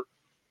or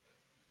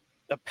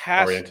a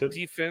pass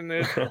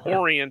defensive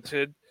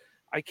oriented.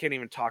 I can't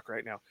even talk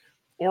right now.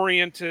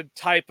 Oriented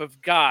type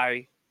of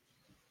guy.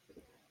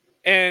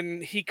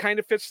 And he kind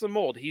of fits the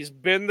mold. He's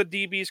been the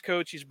DB's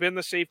coach. He's been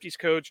the safeties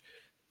coach.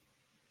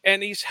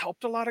 And he's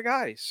helped a lot of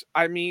guys.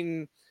 I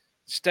mean,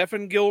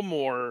 Stephen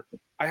Gilmore,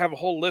 I have a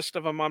whole list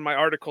of them on my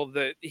article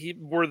that he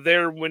were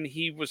there when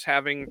he was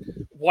having,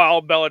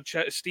 while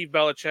Steve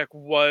Belichick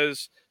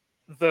was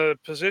the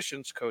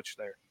positions coach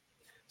there.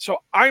 So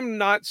I'm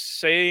not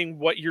saying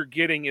what you're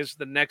getting is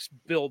the next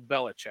Bill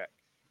Belichick.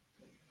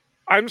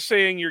 I'm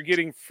saying you're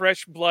getting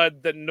fresh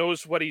blood that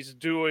knows what he's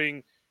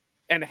doing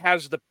and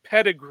has the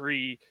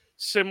pedigree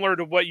similar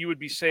to what you would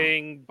be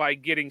saying by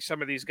getting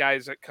some of these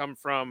guys that come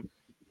from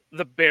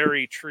the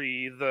Berry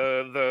tree,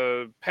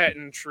 the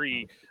Pettin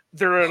tree.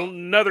 There are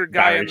another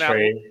guy in that.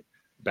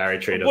 Barry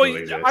tree doesn't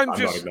exist. I'm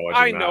not acknowledging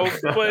I know,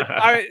 but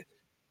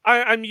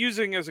I'm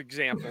using as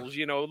examples.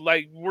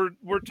 Like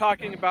we're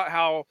talking about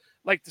how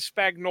like the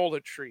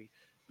Spagnola tree.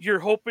 You're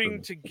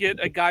hoping to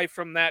get a guy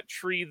from that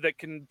tree that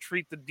can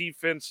treat the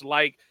defense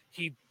like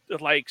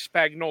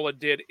Spagnola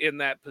did in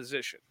that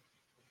position.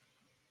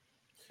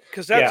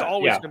 Because that's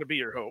always going to be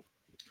your hope.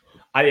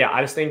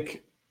 I just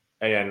think,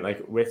 again,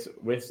 like with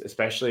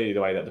especially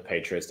the way that the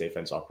Patriots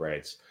defense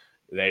operates,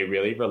 they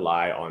really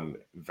rely on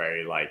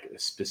very like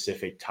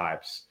specific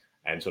types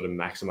and sort of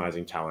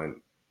maximizing talent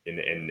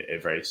in a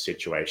very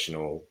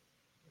situational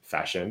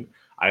fashion.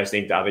 I just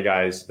think the other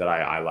guys that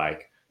I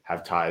like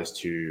have ties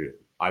to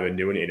either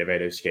new and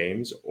innovative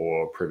schemes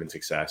or proven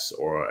success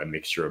or a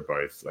mixture of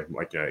both.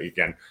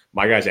 Again,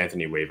 my guy's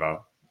Anthony Weaver,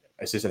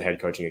 assistant head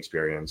coaching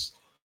experience,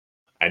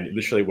 and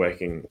literally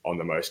working on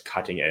the most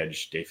cutting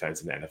edge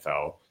defense in the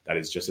NFL that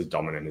is just as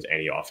dominant as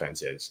any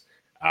offense is.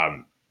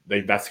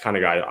 That's the kind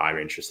of guy that I'm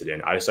interested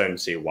in. I just don't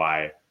see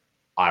why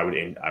I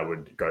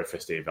would go for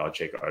Steve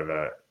Belichick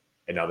over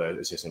another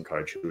assistant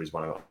coach who is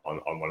on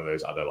one of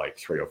those other like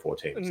 3 or 4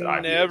 teams. That I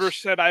never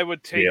said I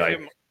would take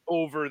him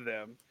over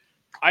them.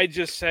 I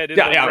just said in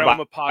the realm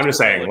of possibility. I'm just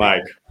saying,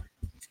 like,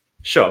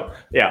 sure,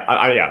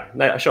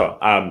 sure.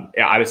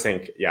 I just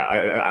think,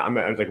 I'm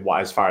like,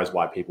 why, as far as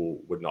why people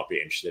would not be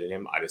interested in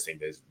him, I just think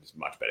there's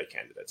much better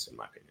candidates in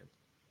my opinion.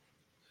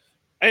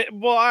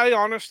 Well, I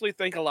honestly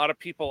think a lot of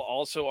people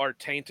also are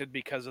tainted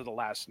because of the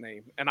last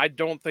name, and I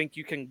don't think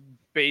you can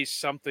base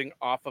something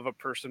off of a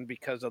person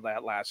because of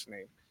that last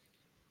name.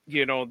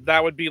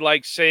 That would be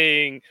like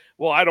saying,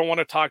 well, I don't want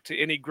to talk to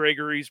any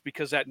Gregory's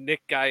because that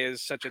Nick guy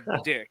is such a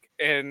dick.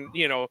 And,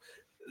 you know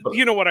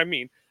what I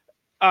mean?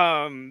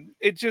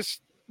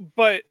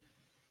 But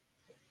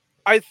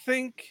I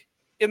think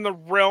in the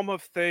realm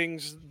of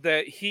things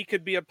that he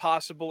could be a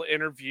possible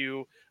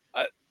interview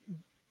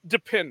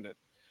dependent.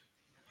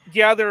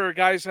 Yeah, there are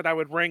guys that I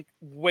would rank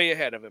way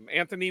ahead of him.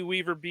 Anthony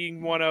Weaver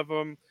being one of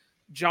them,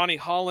 Johnny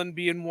Holland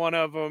being one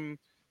of them.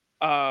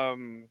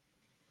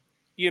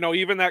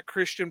 Even that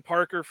Christian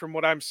Parker, from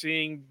what I'm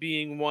seeing,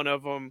 being one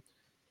of them.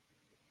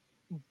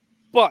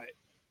 But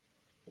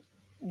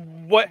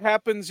what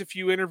happens if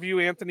you interview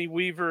Anthony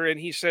Weaver and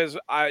he says,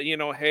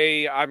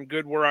 hey, I'm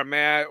good where I'm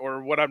at,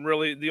 or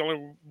the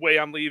only way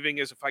I'm leaving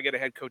is if I get a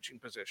head coaching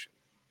position.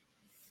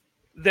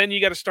 Then you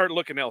got to start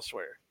looking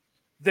elsewhere.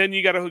 Then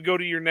you got to go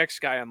to your next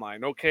guy in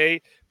line.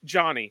 Okay,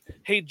 Johnny.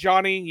 Hey,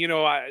 Johnny,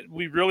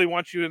 we really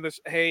want you in this.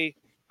 Hey,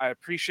 I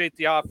appreciate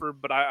the offer,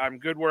 but I'm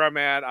good where I'm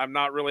at. I'm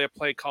not really a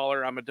play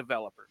caller. I'm a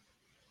developer.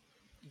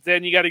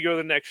 Then you got to go to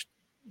the next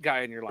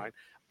guy in your line.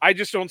 I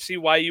just don't see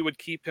why you would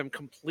keep him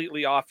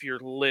completely off your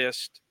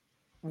list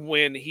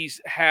when he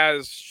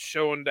has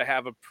shown to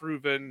have a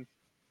proven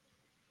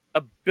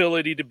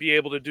ability to be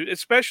able to do,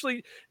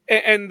 especially,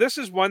 and this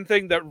is one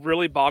thing that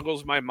really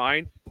boggles my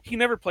mind. He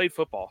never played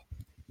football.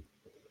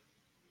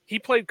 He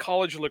played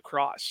college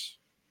lacrosse.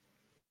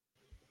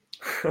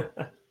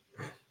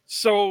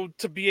 So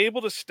to be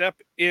able to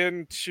step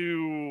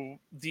into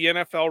the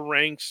NFL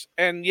ranks,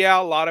 and yeah,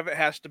 a lot of it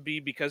has to be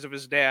because of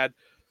his dad,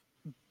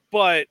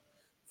 but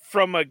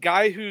from a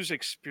guy who's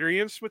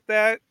experienced with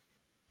that,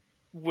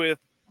 with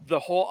the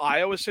whole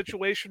Iowa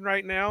situation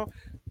right now,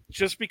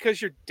 just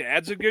because your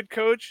dad's a good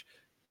coach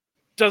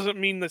doesn't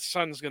mean the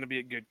son's going to be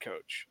a good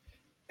coach.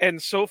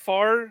 And so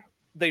far,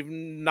 they've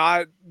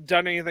not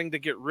done anything to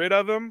get rid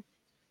of him.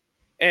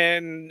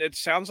 And it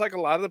sounds like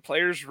a lot of the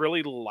players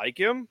really like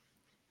him.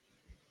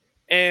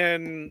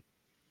 And,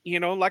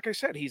 like I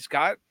said, he's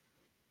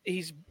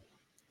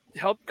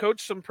helped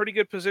coach some pretty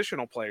good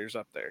positional players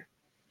up there.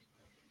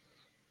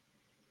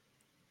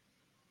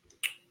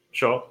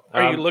 Sure.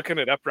 Are you looking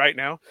it up right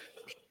now?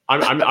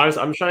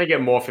 I'm trying to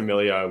get more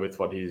familiar with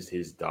what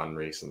he's done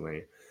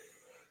recently.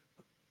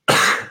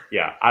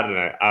 Yeah, I don't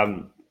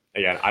know.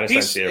 Again, I just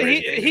don't see a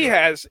reason to do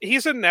it.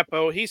 He's a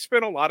nepo. He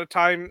spent a lot of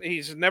time.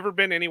 He's never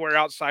been anywhere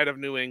outside of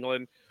New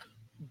England,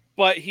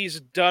 but he's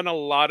done a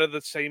lot of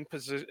the same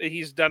position.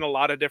 He's done a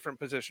lot of different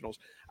positionals.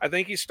 I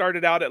think he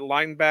started out at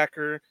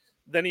linebacker,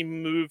 then he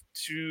moved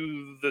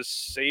to the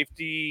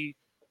safety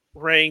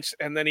ranks,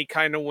 and then he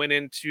kind of went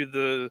into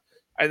the.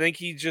 I think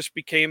he just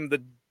became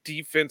the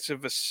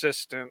defensive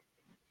assistant.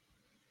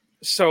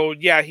 So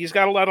yeah, he's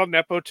got a lot of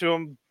nepo to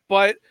him,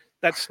 but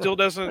that still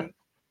doesn't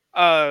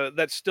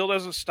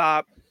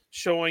stop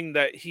showing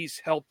that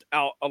he's helped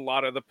out a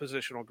lot of the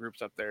positional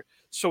groups up there.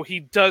 So he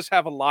does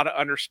have a lot of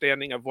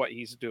understanding of what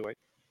he's doing.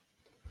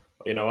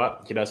 You know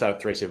what? He does have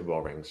 3 Super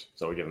Bowl rings,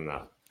 so we'll give him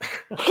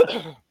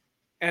that.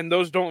 And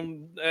those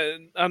don't,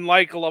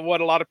 unlike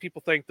what a lot of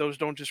people think, those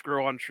don't just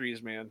grow on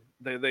trees, man.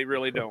 They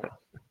really don't.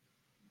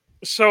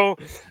 So,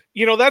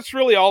 that's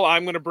really all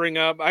I'm going to bring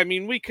up. I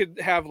mean, we could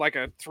have like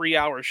a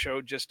 3-hour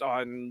show just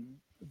on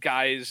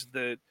guys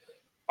that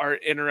are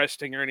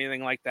interesting or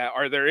anything like that.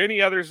 Are there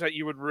any others that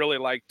you would really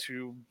like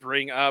to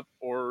bring up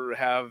or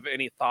have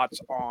any thoughts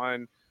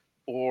on?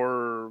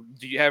 Or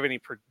do you have any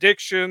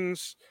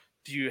predictions?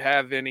 Do you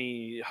have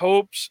any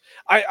hopes?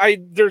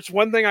 There's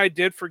one thing I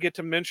did forget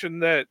to mention,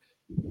 that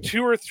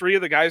 2 or 3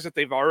 of the guys that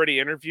they've already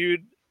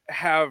interviewed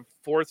have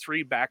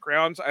 4-3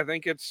 backgrounds. I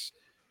think it's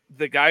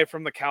the guy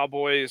from the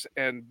Cowboys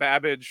and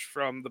Babbage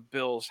from the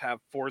Bills have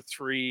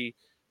 4-3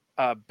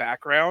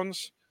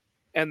 backgrounds.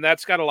 And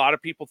that's got a lot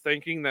of people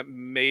thinking that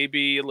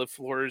maybe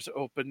LaFleur is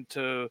open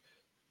to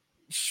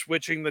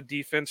switching the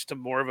defense to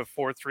more of a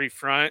 4-3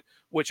 front,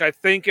 which I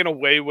think in a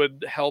way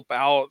would help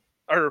out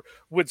or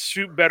would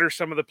suit better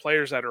some of the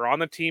players that are on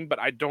the team, but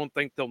I don't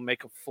think they'll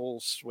make a full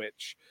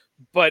switch.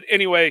 But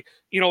anyway,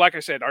 like I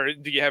said,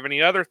 do you have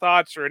any other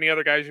thoughts or any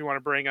other guys you want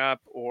to bring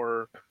up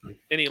or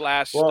any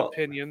last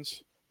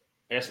opinions?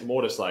 I guess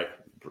more just like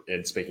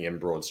speaking in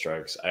broad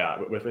strokes,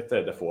 with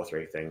the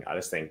 4-3 thing, I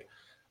just think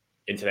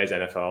in today's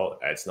NFL,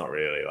 it's not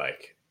really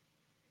like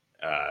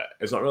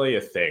it's not really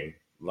a thing.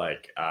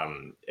 Like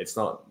it's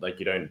not like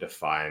you don't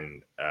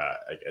define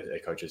a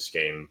coach's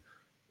scheme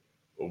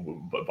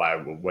by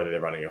whether they're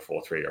running a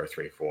 4-3 or a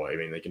 3-4. I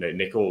mean, like,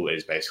 nickel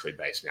is basically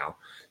base now,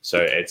 so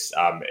it's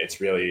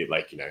really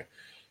like,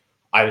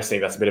 I just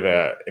think that's a bit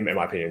of in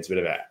my opinion, it's a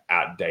bit of an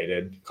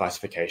outdated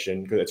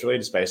classification, because it's really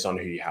just based on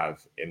who you have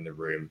in the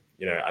room.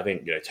 I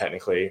think,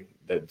 technically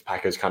the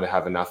Packers kind of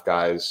have enough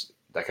guys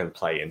that can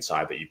play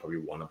inside that you probably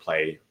want to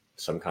play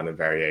some kind of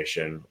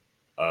variation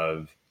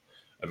of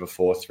a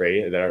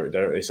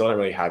 4-3. They still don't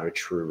really have a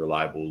true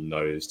reliable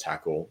nose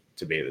tackle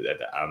to be at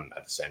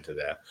the center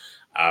there.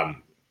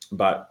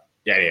 But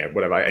yeah,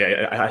 whatever.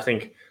 I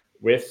think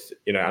with,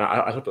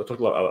 I talked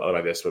a lot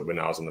about this when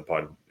I was on the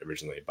pod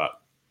originally, but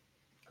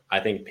I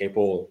think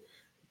people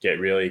get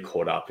really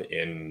caught up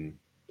in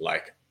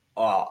like,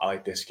 oh, I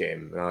like this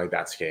game and I like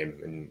that game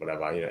and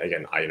whatever.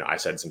 Again, I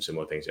said some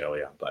similar things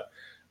earlier, but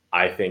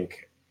I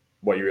think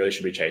what you really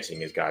should be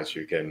chasing is guys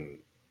who can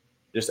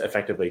just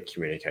effectively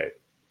communicate,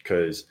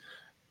 because,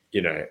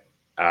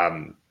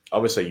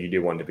 obviously you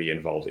do want to be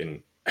involved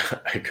in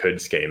a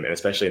good scheme, and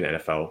especially in the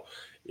NFL,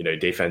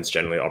 defense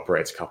generally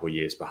operates a couple of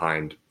years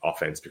behind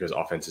offense, because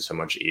offense is so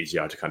much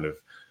easier to kind of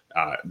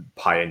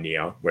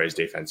pioneer, whereas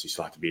defense, you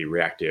still have to be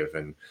reactive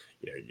and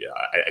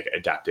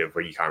adaptive,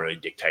 where you can't really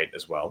dictate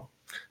as well.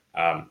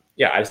 I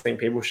just think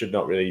people should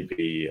not really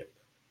be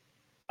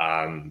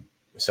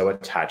so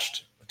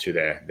attached to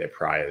their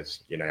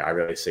priors. I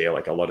really see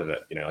like a lot of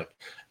it, like,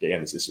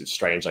 again, it's this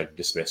strange like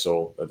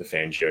dismissal of the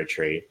Fangio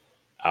tree.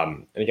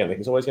 And again,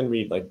 there's always going to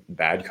be like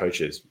bad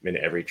coaches in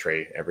every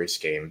tree, every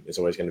scheme. There's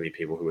always going to be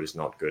people who are just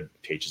not good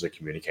teachers or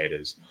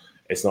communicators.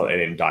 It's not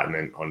an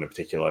indictment on a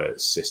particular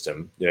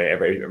system.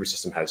 Every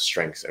system has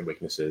strengths and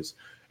weaknesses.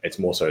 It's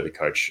more so the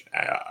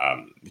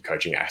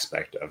coaching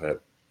aspect of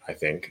it, I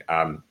think.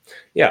 I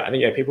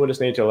think people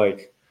just need to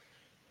like,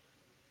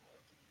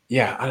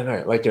 I don't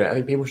know. Like, I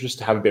think people should just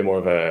have a bit more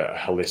of a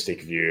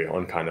holistic view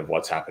on kind of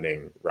what's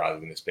happening, rather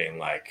than just being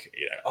like,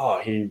 oh,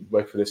 he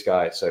worked for this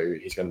guy, so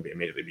he's going to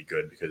immediately be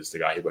good because the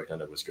guy he worked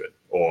under was good,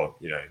 or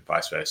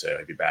vice versa,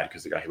 he'd be bad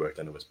because the guy he worked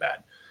under was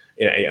bad.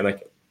 And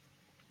like,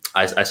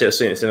 I see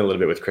it a little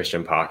bit with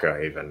Christian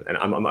Parker even, and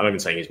I'm not even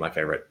saying he's my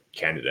favorite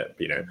candidate.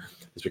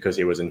 It's because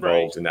he was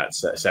involved in that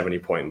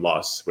 70-point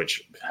loss,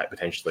 which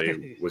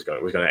potentially was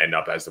going to end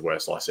up as the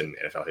worst loss in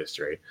NFL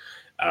history.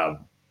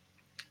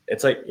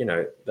 It's like,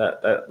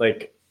 that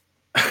like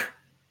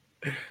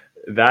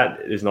that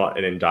is not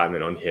an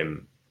indictment on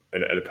him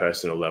at a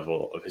personal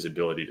level of his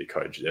ability to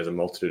coach. There's a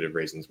multitude of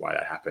reasons why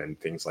that happened,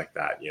 things like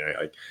that.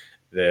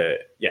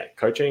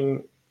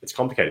 Coaching, it's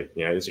complicated.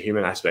 There's a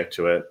human aspect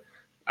to it.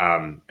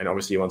 And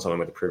obviously you want someone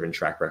with a proven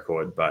track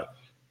record, but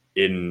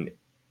in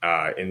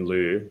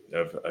lieu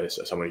of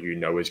someone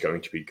who is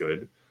going to be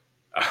good,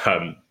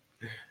 I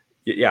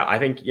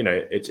think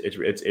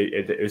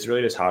it's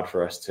really just hard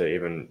for us to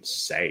even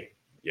say.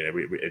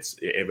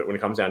 When it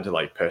comes down to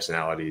like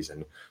personalities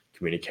and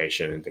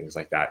communication and things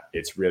like that,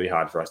 it's really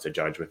hard for us to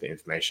judge with the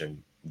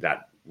information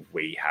that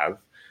we have.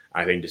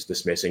 I think just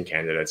dismissing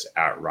candidates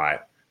outright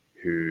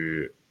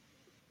who,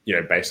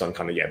 based on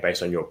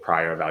based on your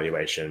prior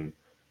evaluation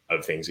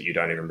of things that you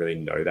don't even really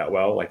know that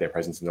well, like their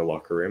presence in the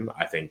locker room,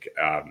 I think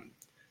I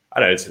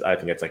don't know. I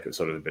think it's like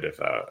sort of a bit of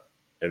a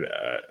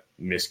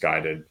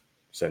misguided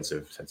sense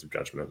of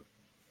judgment.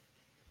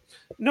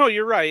 No,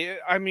 you're right.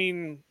 I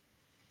mean,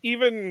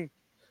 even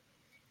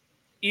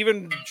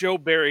Joe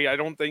Barry, I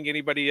don't think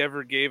anybody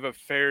ever gave a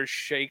fair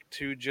shake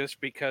to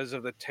just because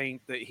of the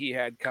taint that he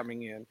had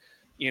coming in.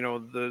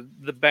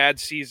 The bad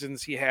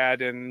seasons he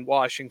had in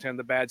Washington,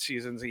 the bad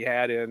seasons he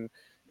had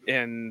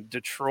in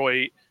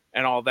Detroit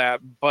and all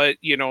that. But,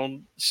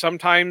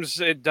 sometimes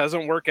it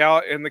doesn't work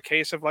out in the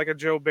case of like a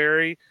Joe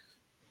Barry,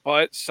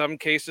 but some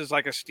cases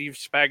like a Steve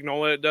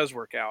Spagnuolo, it does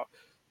work out.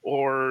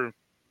 Or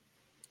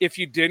if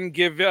you didn't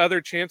give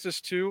other chances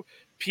to,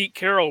 Pete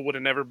Carroll would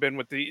have never been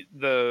with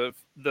the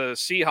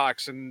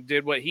Seahawks and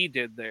did what he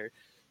did there.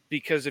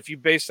 Because if you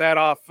base that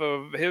off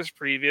of his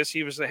previous,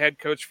 he was the head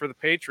coach for the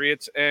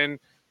Patriots and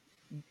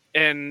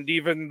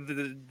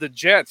even the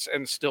Jets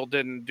and still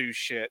didn't do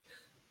shit.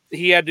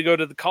 He had to go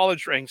to the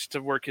college ranks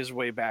to work his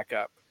way back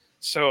up.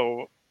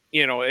 So,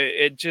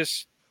 it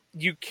just,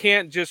 you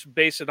can't just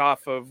base it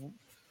off of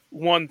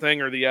one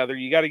thing or the other.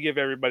 You got to give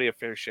everybody a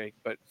fair shake.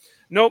 But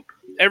nope,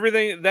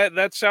 everything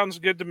that sounds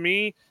good to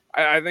me.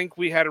 I think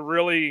we had a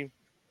really,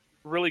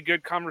 really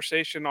good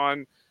conversation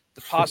on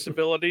the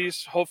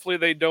possibilities. Hopefully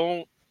they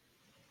don't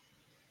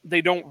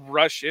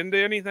rush into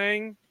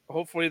anything.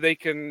 Hopefully they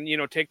can,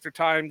 take their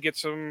time, get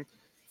some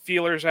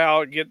feelers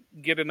out,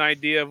 get an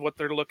idea of what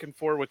they're looking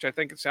for, which I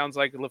think it sounds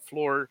like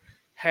LaFleur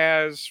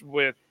has,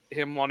 with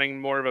him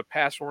wanting more of a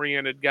pass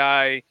oriented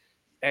guy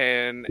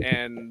and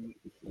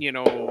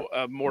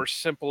a more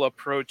simple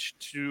approach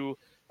to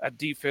a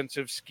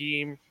defensive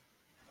scheme.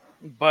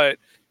 But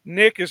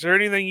Nick, is there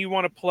anything you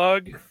want to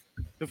plug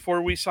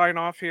before we sign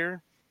off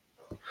here?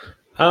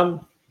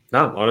 No,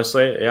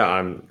 honestly, yeah,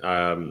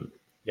 I'm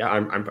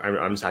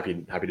just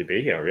happy to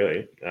be here.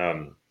 Really,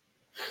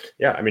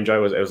 yeah, I mean,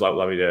 Joe, it was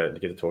lovely to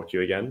get to talk to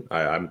you again.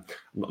 I'm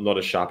not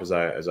as sharp as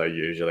I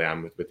usually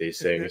am with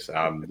these things.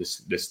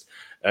 This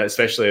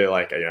especially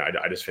like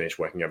I just finished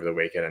working over the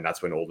weekend, and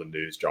that's when all the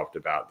news dropped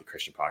about the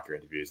Christian Parker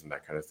interviews and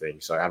that kind of thing.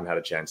 So I haven't had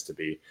a chance to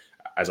be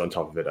as on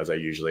top of it as I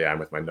usually am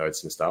with my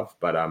notes and stuff.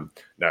 But no,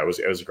 it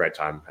was a great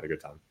time. Had a good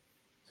time.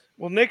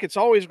 Well, Nick, it's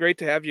always great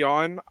to have you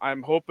on.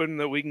 I'm hoping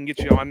that we can get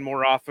you on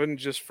more often,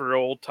 just for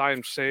old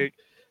time's sake.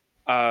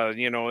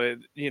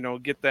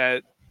 Get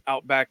that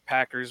Outback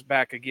Packers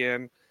back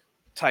again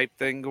type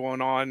thing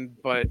going on.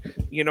 But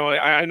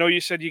I know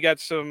you said you got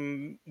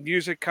some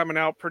music coming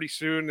out pretty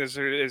soon. Is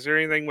there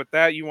anything with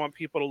that you want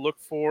people to look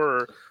for?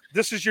 Or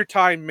this is your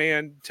time,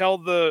 man. Tell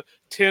the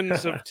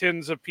tens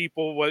of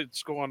people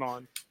what's going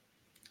on.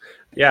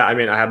 Yeah, I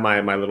mean, I have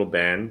my little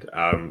band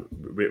on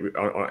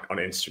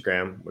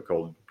Instagram. We're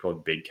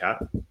called Big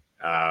Cat.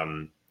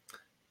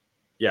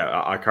 Yeah,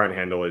 our current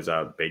handle is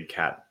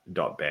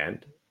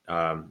bigcat.band.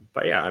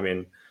 But yeah, I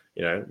mean,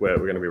 we're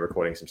going to be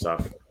recording some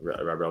stuff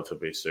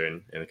relatively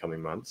soon in the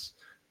coming months.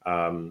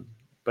 But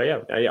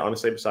yeah,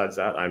 honestly, besides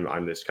that,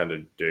 I'm just kind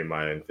of doing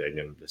my own thing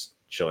and just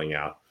chilling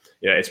out.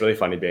 It's really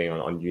funny being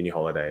on uni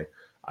holiday.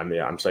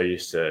 I'm so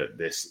used to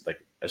this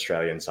like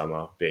Australian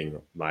summer being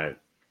my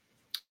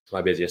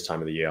busiest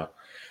time of the year.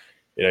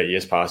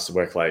 Years past to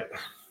work like,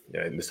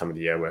 this time of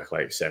the year, work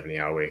like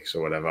 70-hour weeks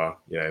or whatever.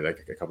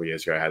 Like a couple of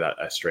years ago, I had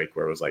a streak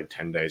where it was like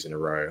 10 days in a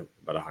row,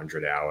 about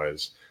 100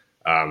 hours.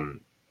 And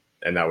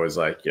that was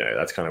like,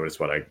 that's kind of just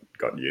what I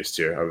got used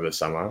to over the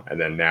summer.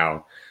 And then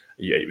now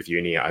with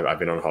uni, I've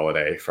been on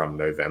holiday from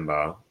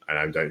November and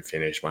I don't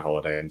finish my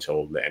holiday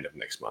until the end of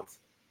next month.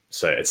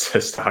 So it's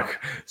a stark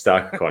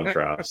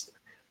contrast.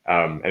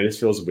 And it just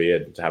feels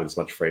weird to have this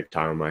much free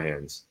time on my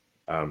hands.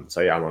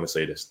 So yeah, I'm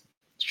honestly just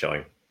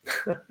chilling.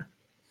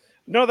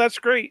 No, that's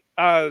great.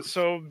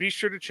 So be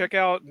sure to check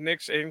out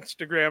Nick's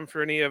Instagram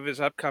for any of his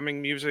upcoming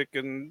music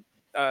and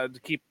to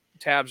keep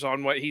tabs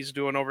on what he's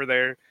doing over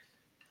there.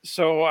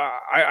 So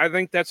I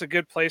think that's a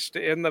good place to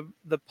end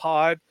the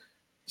pod.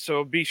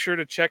 So be sure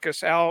to check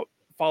us out.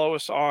 Follow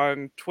us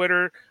on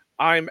Twitter.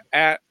 I'm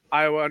at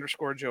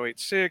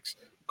Iowa_Joe86.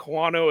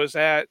 Kawano is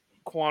at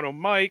Kawano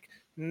Mike.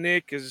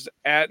 Nick is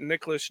at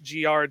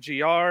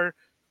NicholasGRGR.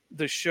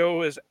 The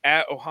show is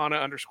at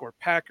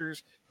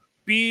Ohana_Packers.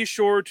 Be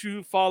sure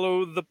to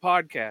follow the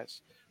podcast.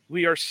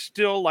 We are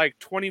still like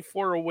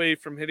 24 away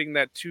from hitting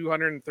that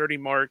 230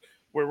 mark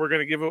where we're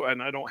going to give it,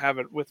 and I don't have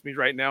it with me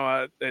right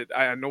now.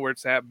 I know where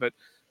it's at, but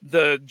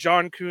the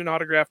John Kuhn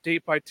autographed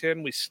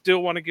 8x10, we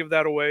still want to give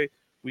that away.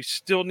 We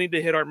still need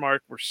to hit our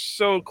mark. We're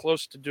so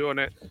close to doing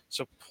it.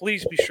 So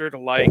please be sure to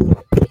like.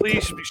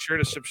 Please be sure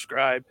to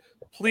subscribe.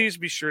 Please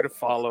be sure to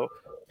follow.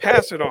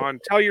 Pass it on.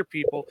 Tell your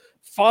people.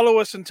 Follow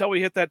us until we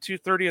hit that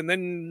 230, and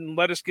then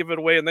let us give it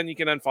away, and then you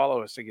can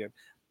unfollow us again.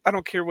 I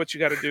don't care what you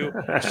got to do.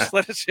 Just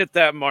let us hit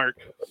that mark.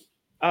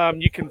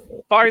 You can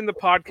find the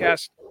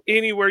podcast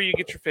anywhere you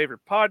get your favorite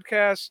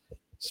podcasts,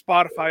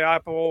 Spotify,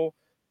 Apple,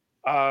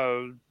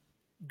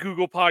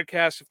 Google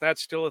Podcasts, if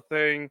that's still a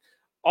thing.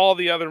 All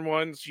the other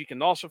ones. You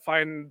can also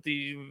find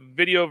the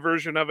video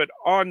version of it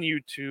on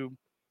YouTube.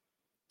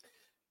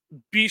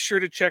 be sure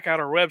to check out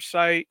our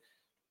website.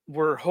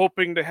 We're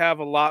hoping to have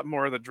a lot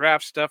more of the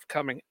draft stuff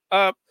coming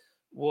up.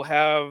 We'll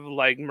have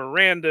like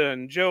Miranda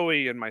and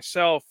Joey and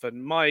myself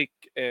and Mike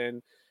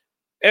and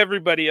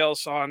everybody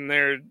else on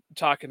there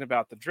talking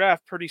about the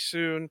draft pretty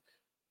soon.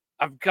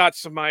 I've got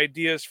some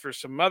ideas for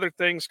some other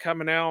things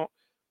coming out.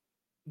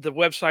 The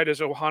website is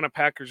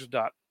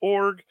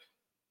ohanapackers.org.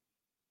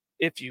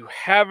 If you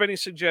have any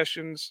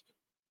suggestions,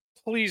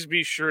 please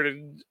be sure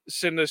to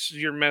send us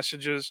your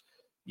messages.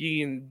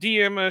 You can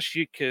DM us,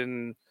 you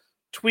can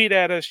tweet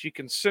at us, you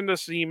can send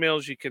us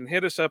emails, you can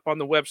hit us up on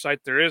the website.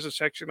 There is a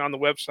section on the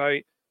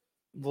website.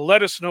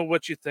 Let us know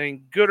what you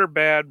think, good or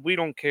bad. We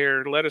don't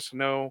care. Let us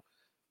know.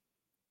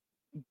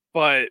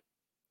 But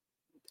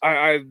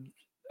I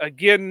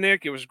again,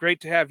 Nick, it was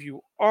great to have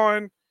you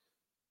on.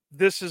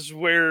 This is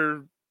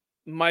where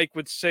Mike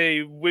would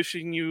say,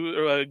 wishing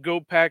you go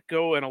pack,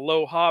 go, and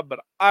aloha, but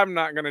I'm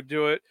not going to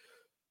do it.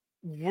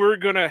 We're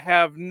going to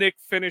have Nick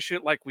finish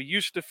it like we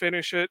used to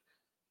finish it,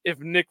 if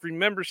Nick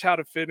remembers how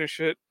to finish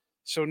it.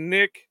 So,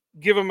 Nick,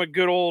 give him a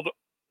good old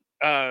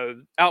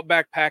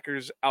Outback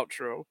Packers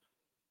outro.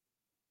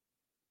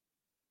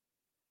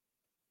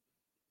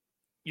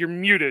 You're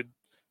muted.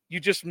 You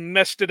just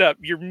messed it up.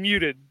 You're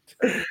muted.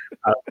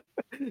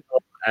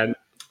 And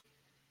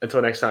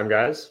until next time,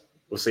 guys,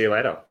 we'll see you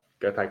later.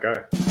 Go Pack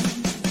Go.